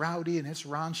 and it's rowdy, and it's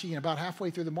raunchy, and about halfway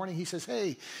through the morning, he says,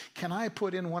 hey, can I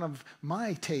put in one of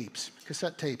my tapes,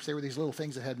 cassette tapes? They were these little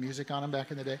things that had music on them back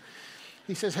in the day.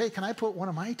 He says, hey, can I put one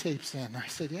of my tapes in? I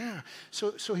said, yeah.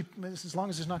 So he, as long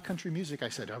as it's not country music, I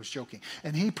said, I was joking.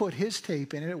 And he put his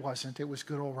tape in, and it wasn't. It was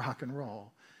good old rock and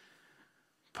roll.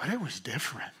 But it was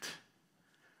different.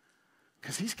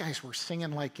 Because these guys were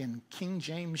singing like in King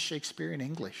James Shakespearean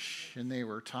English, and they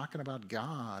were talking about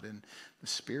God and the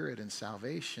Spirit and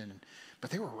salvation.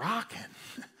 But they were rocking.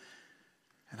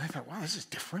 And I thought, wow, this is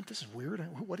different. This is weird.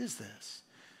 What is this?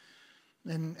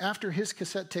 And after his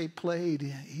cassette tape played,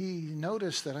 he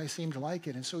noticed that I seemed to like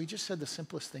it. And so he just said the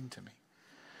simplest thing to me.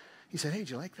 He said, hey,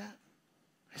 did you like that?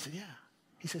 I said, yeah.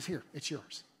 He says, here, it's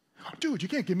yours. Oh, dude, you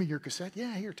can't give me your cassette.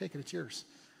 Yeah, here, take it. It's yours.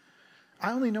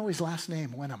 I only know his last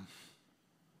name, Wenham.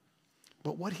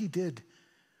 But what he did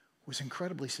was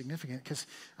incredibly significant because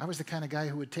I was the kind of guy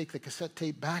who would take the cassette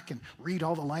tape back and read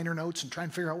all the liner notes and try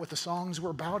and figure out what the songs were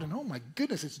about. And oh my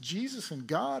goodness, it's Jesus and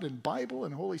God and Bible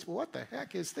and Holy Spirit. What the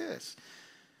heck is this?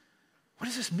 What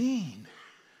does this mean?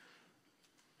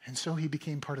 And so he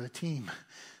became part of the team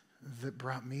that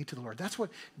brought me to the Lord. That's what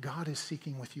God is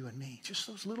seeking with you and me. Just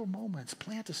those little moments.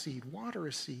 Plant a seed, water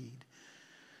a seed.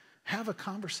 Have a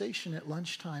conversation at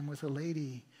lunchtime with a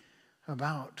lady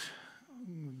about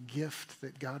gift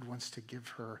that God wants to give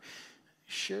her.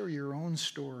 Share your own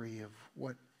story of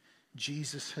what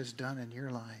Jesus has done in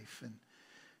your life. And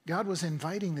God was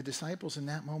inviting the disciples in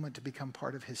that moment to become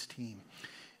part of his team.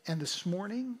 And this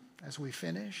morning, as we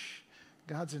finish,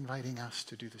 God's inviting us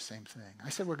to do the same thing. I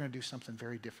said we're going to do something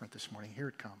very different this morning. Here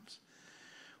it comes.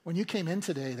 When you came in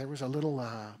today, there was a little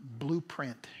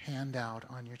blueprint handout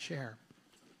on your chair.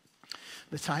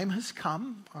 The time has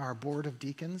come. Our board of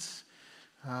deacons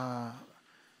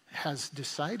has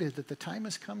decided that the time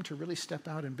has come to really step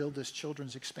out and build this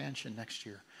children's expansion next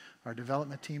year. Our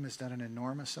development team has done an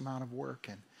enormous amount of work,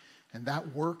 and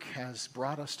that work has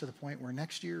brought us to the point where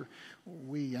next year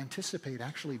we anticipate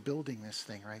actually building this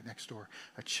thing right next door,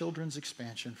 a children's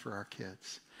expansion for our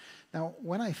kids. Now,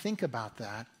 when I think about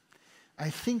that, I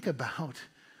think about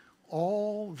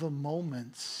all the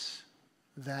moments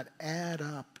that add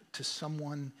up to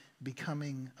someone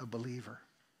becoming a believer.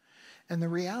 And the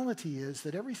reality is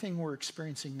that everything we're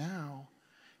experiencing now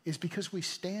is because we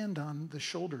stand on the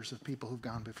shoulders of people who've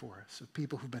gone before us, of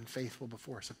people who've been faithful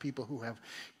before us, of people who have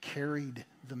carried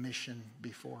the mission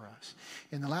before us.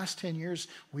 In the last 10 years,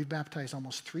 we've baptized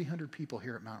almost 300 people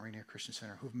here at Mount Rainier Christian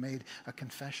Center who've made a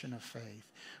confession of faith.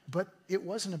 But it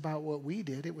wasn't about what we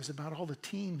did. It was about all the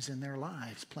teams in their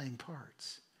lives playing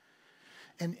parts.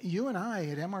 And you and I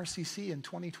at MRCC in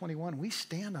 2021, we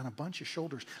stand on a bunch of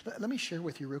shoulders. Let me share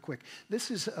with you real quick.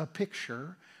 This is a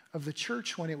picture of the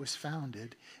church when it was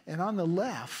founded. And on the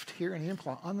left, here in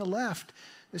Enumclaw, on the left,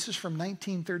 this is from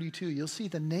 1932. You'll see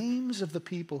the names of the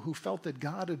people who felt that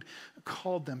God had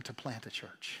called them to plant a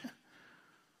church.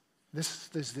 This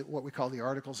is what we call the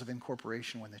Articles of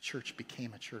Incorporation when the church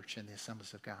became a church in the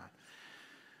Assemblies of God.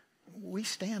 We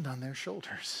stand on their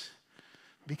shoulders.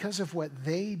 Because of what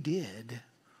they did,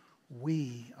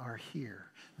 we are here.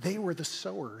 They were the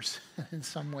sowers. In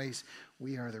some ways,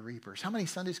 we are the reapers. How many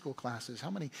Sunday school classes? How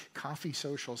many coffee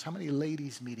socials? How many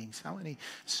ladies' meetings? How many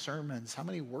sermons? How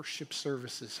many worship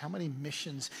services? How many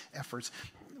missions efforts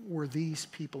were these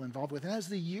people involved with? And as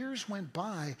the years went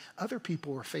by, other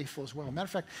people were faithful as well. Matter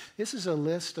of fact, this is a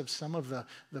list of some of the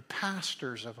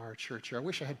pastors of our church here. I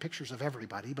wish I had pictures of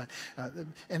everybody, but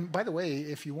and by the way,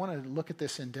 if you want to look at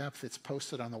this in depth, it's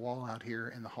posted on the wall out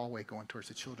here in the hallway going towards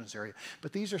the children's area.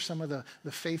 But these are some of the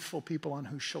faithful people on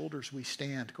whose shoulders we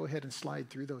stand. Go ahead and slide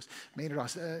through those.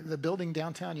 The building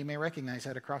downtown, you may recognize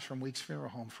that across from Weeks Funeral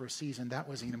Home for a season. That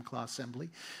was Enumclaw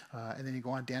Assembly. And then you go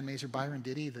on, Dan Mazer, Byron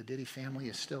Diddy. The Diddy family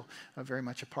is still very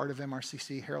much a part of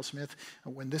MRCC. Harold Smith,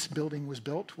 when this building was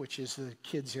built, which is the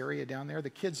kids area down there, the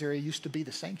kids area used to be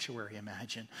the sanctuary,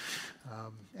 imagine.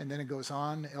 And then it goes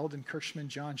on, Eldon Kirschman,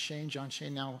 John Shane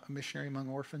now a missionary among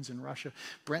orphans in Russia,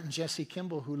 Brent and Jesse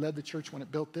Kimball, who led the church when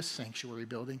it built this sanctuary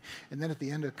building, and then at the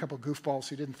end, a couple goofballs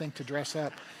who didn't think to dress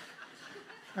up.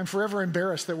 I'm forever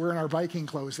embarrassed that we're in our Viking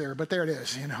clothes there, but there it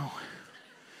is, you know.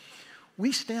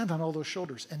 We stand on all those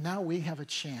shoulders, and now we have a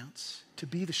chance to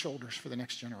be the shoulders for the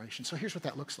next generation. So here's what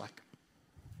that looks like.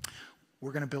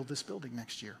 We're going to build this building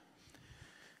next year.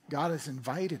 God has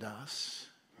invited us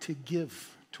to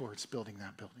give towards building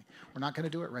that building. We're not going to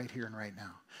do it right here and right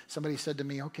now. Somebody said to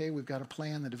me, okay, we've got a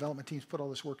plan. The development team's put all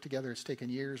this work together. It's taken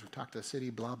years. We've talked to the city,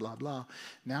 blah, blah, blah.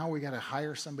 Now we got to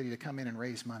hire somebody to come in and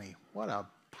raise money. What a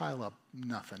pile of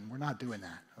nothing. We're not doing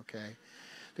that, okay?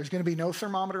 There's going to be no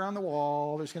thermometer on the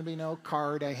wall. There's going to be no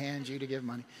card I hand you to give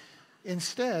money.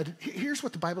 Instead, here's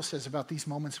what the Bible says about these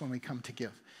moments when we come to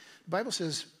give. The Bible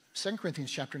says, 2 Corinthians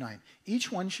chapter 9,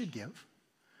 each one should give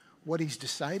what he's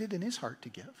decided in his heart to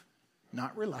give,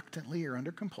 not reluctantly or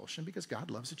under compulsion, because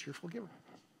God loves a cheerful giver.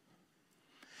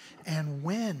 And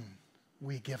when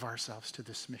we give ourselves to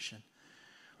this mission,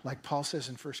 like Paul says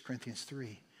in 1 Corinthians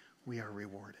 3, we are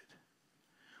rewarded.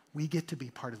 We get to be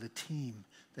part of the team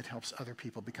that helps other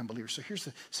people become believers. So here's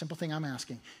the simple thing I'm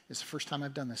asking. It's the first time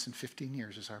I've done this in 15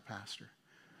 years as our pastor.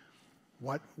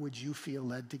 What would you feel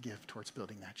led to give towards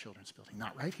building that children's building?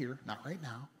 Not right here, not right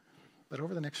now, but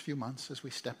over the next few months as we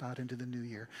step out into the new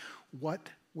year. What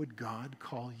would God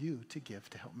call you to give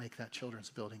to help make that children's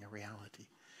building a reality?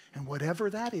 And whatever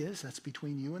that is, that's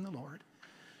between you and the Lord.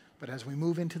 But as we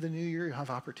move into the new year, you'll have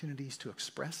opportunities to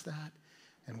express that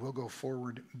And we'll go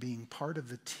forward being part of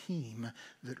the team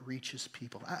that reaches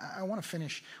people. I want to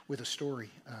finish with a story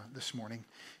this morning,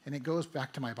 and it goes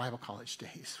back to my Bible college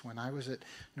days. When I was at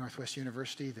Northwest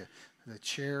University, the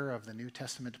chair of the New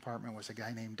Testament department was a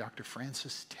guy named Dr.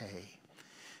 Francis Tay.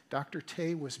 Dr.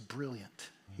 Tay was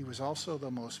brilliant. He was also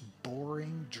the most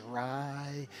boring,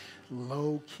 dry,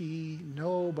 low-key.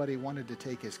 Nobody wanted to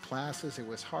take his classes. It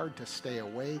was hard to stay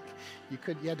awake. You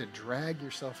had to drag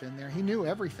yourself in there. He knew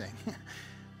everything.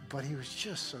 But he was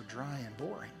just so dry and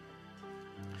boring.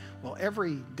 Well,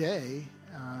 every day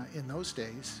in those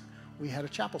days, we had a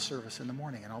chapel service in the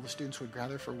morning, and all the students would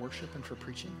gather for worship and for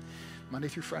preaching, Monday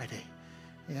through Friday.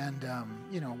 And,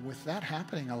 with that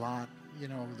happening a lot,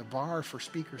 the bar for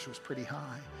speakers was pretty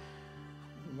high.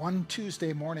 One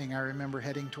Tuesday morning, I remember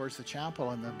heading towards the chapel,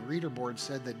 and the reader board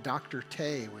said that Dr.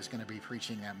 Tay was going to be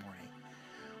preaching that morning.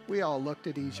 We all looked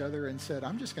at each other and said,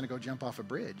 I'm just going to go jump off a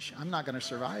bridge. I'm not going to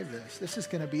survive this. This is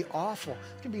going to be awful.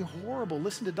 It's going to be horrible.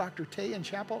 Listen to Dr. Tay in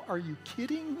chapel. Are you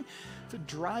kidding? The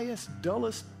driest,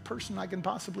 dullest person I can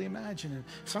possibly imagine. And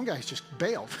some guys just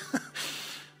bailed.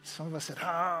 Some of us said,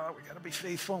 we got to be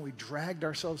faithful. And we dragged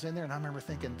ourselves in there. And I remember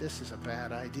thinking, this is a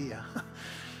bad idea.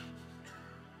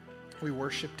 We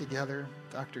worshiped together.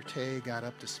 Dr. Tay got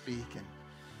up to speak, and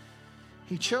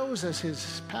he chose as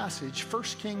his passage 1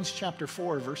 Kings chapter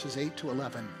 4, verses 8 to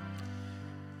 11,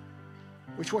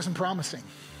 which wasn't promising.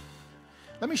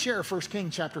 Let me share 1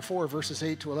 Kings chapter 4, verses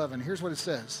 8 to 11. Here's what it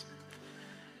says.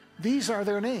 These are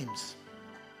their names.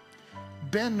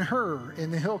 Ben-Hur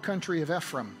in the hill country of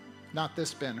Ephraim. Not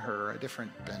this Ben-Hur, a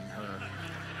different Ben-Hur.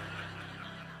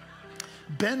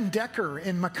 Ben-Decker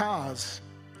in Makaz.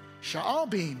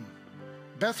 Sha'albim,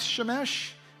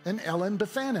 Beth-Shemesh, and Ellen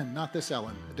Bethanan, not this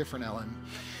Ellen, a different Ellen.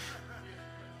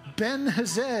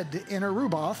 Ben-Hazed in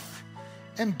Aruboth,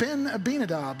 and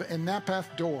Ben-Abinadab in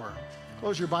Napath Dor.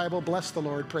 Close your Bible, bless the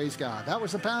Lord, praise God. That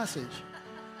was the passage.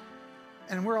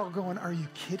 And we're all going, are you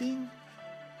kidding?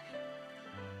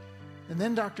 And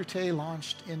then Dr. Tay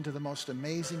launched into the most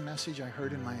amazing message I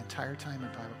heard in my entire time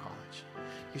at Bible college.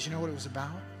 Because you know what it was about?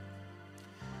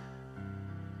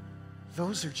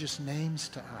 Those are just names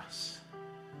to us.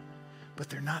 But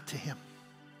they're not to him.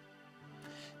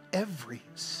 Every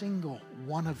single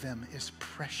one of them is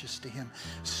precious to him.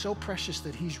 So precious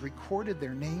that he's recorded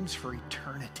their names for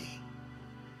eternity.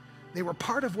 They were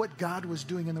part of what God was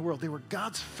doing in the world. They were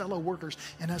God's fellow workers.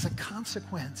 And as a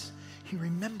consequence, he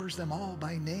remembers them all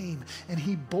by name. And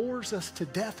he bores us to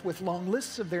death with long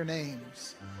lists of their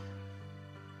names.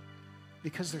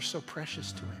 Because they're so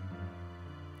precious to him.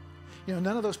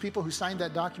 None of those people who signed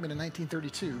that document in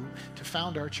 1932 to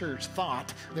found our church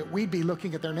thought that we'd be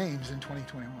looking at their names in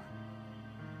 2021.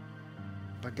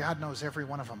 But God knows every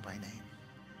one of them by name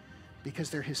because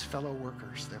they're his fellow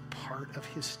workers. They're part of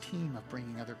his team of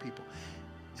bringing other people.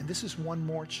 And this is one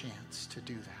more chance to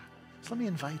do that. So let me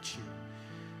invite you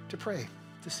to pray,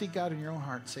 to seek God in your own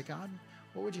heart and say, God,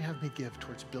 what would you have me give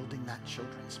towards building that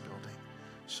children's building?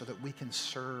 So that we can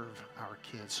serve our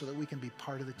kids, so that we can be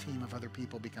part of the team of other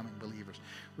people becoming believers.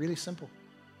 Really simple.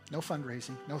 No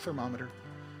fundraising, no thermometer,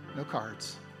 no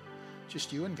cards.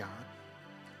 Just you and God,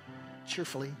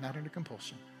 cheerfully, not under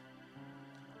compulsion.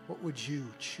 What would you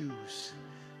choose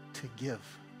to give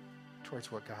towards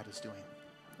what God is doing?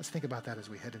 Let's think about that as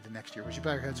we head into next year. Would you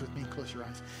bow your heads with me and close your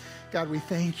eyes? God, we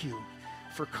thank you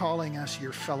for calling us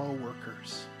your fellow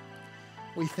workers.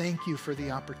 We thank you for the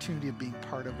opportunity of being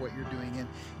part of what you're doing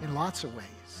in lots of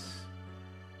ways.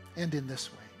 And in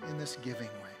this way, in this giving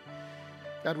way.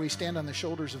 God, we stand on the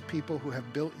shoulders of people who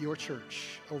have built your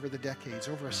church over the decades,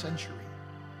 over a century.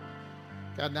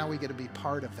 God, now we get to be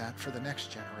part of that for the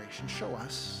next generation. Show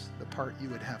us the part you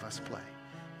would have us play,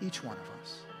 each one of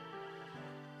us.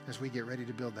 As we get ready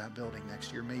to build that building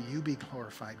next year, may you be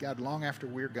glorified. God, long after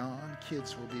we're gone,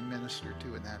 kids will be ministered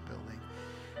to in that building.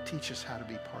 Teach us how to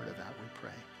be part of that, we pray.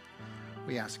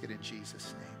 We ask it in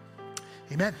Jesus' name.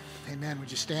 Amen. Amen. Would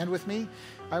you stand with me?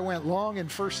 I went long in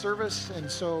first service,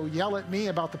 and so yell at me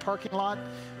about the parking lot,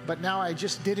 but now I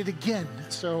just did it again.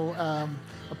 So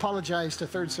apologize to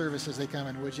third service as they come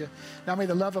in, would you? Now may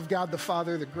the love of God the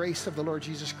Father, the grace of the Lord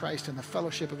Jesus Christ, and the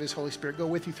fellowship of his Holy Spirit go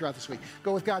with you throughout this week.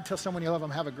 Go with God. Tell someone you love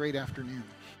them. Have a great afternoon.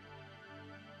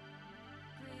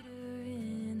 Greater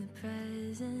in the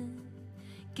present,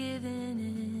 given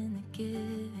in the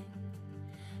giving,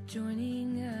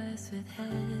 joining us with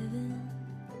heaven.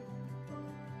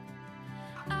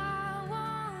 I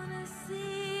wanna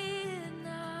see it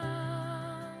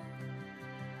now.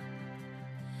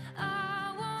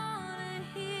 I wanna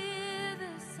hear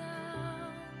the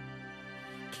sound.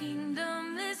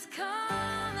 Kingdom is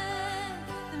coming,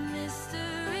 the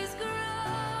mystery's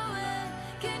growing.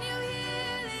 Can you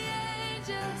hear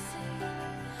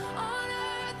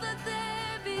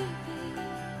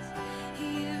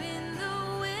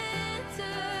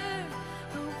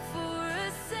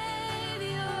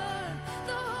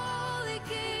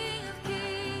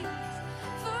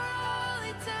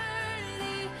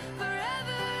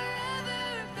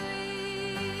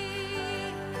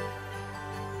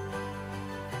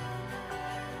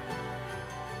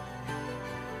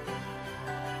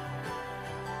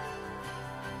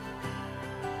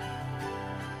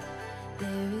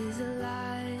a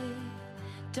light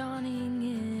dawning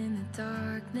in the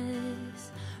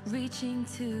darkness, reaching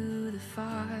to the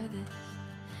farthest,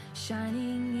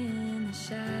 shining in the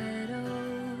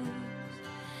shadows.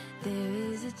 There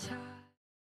is a child.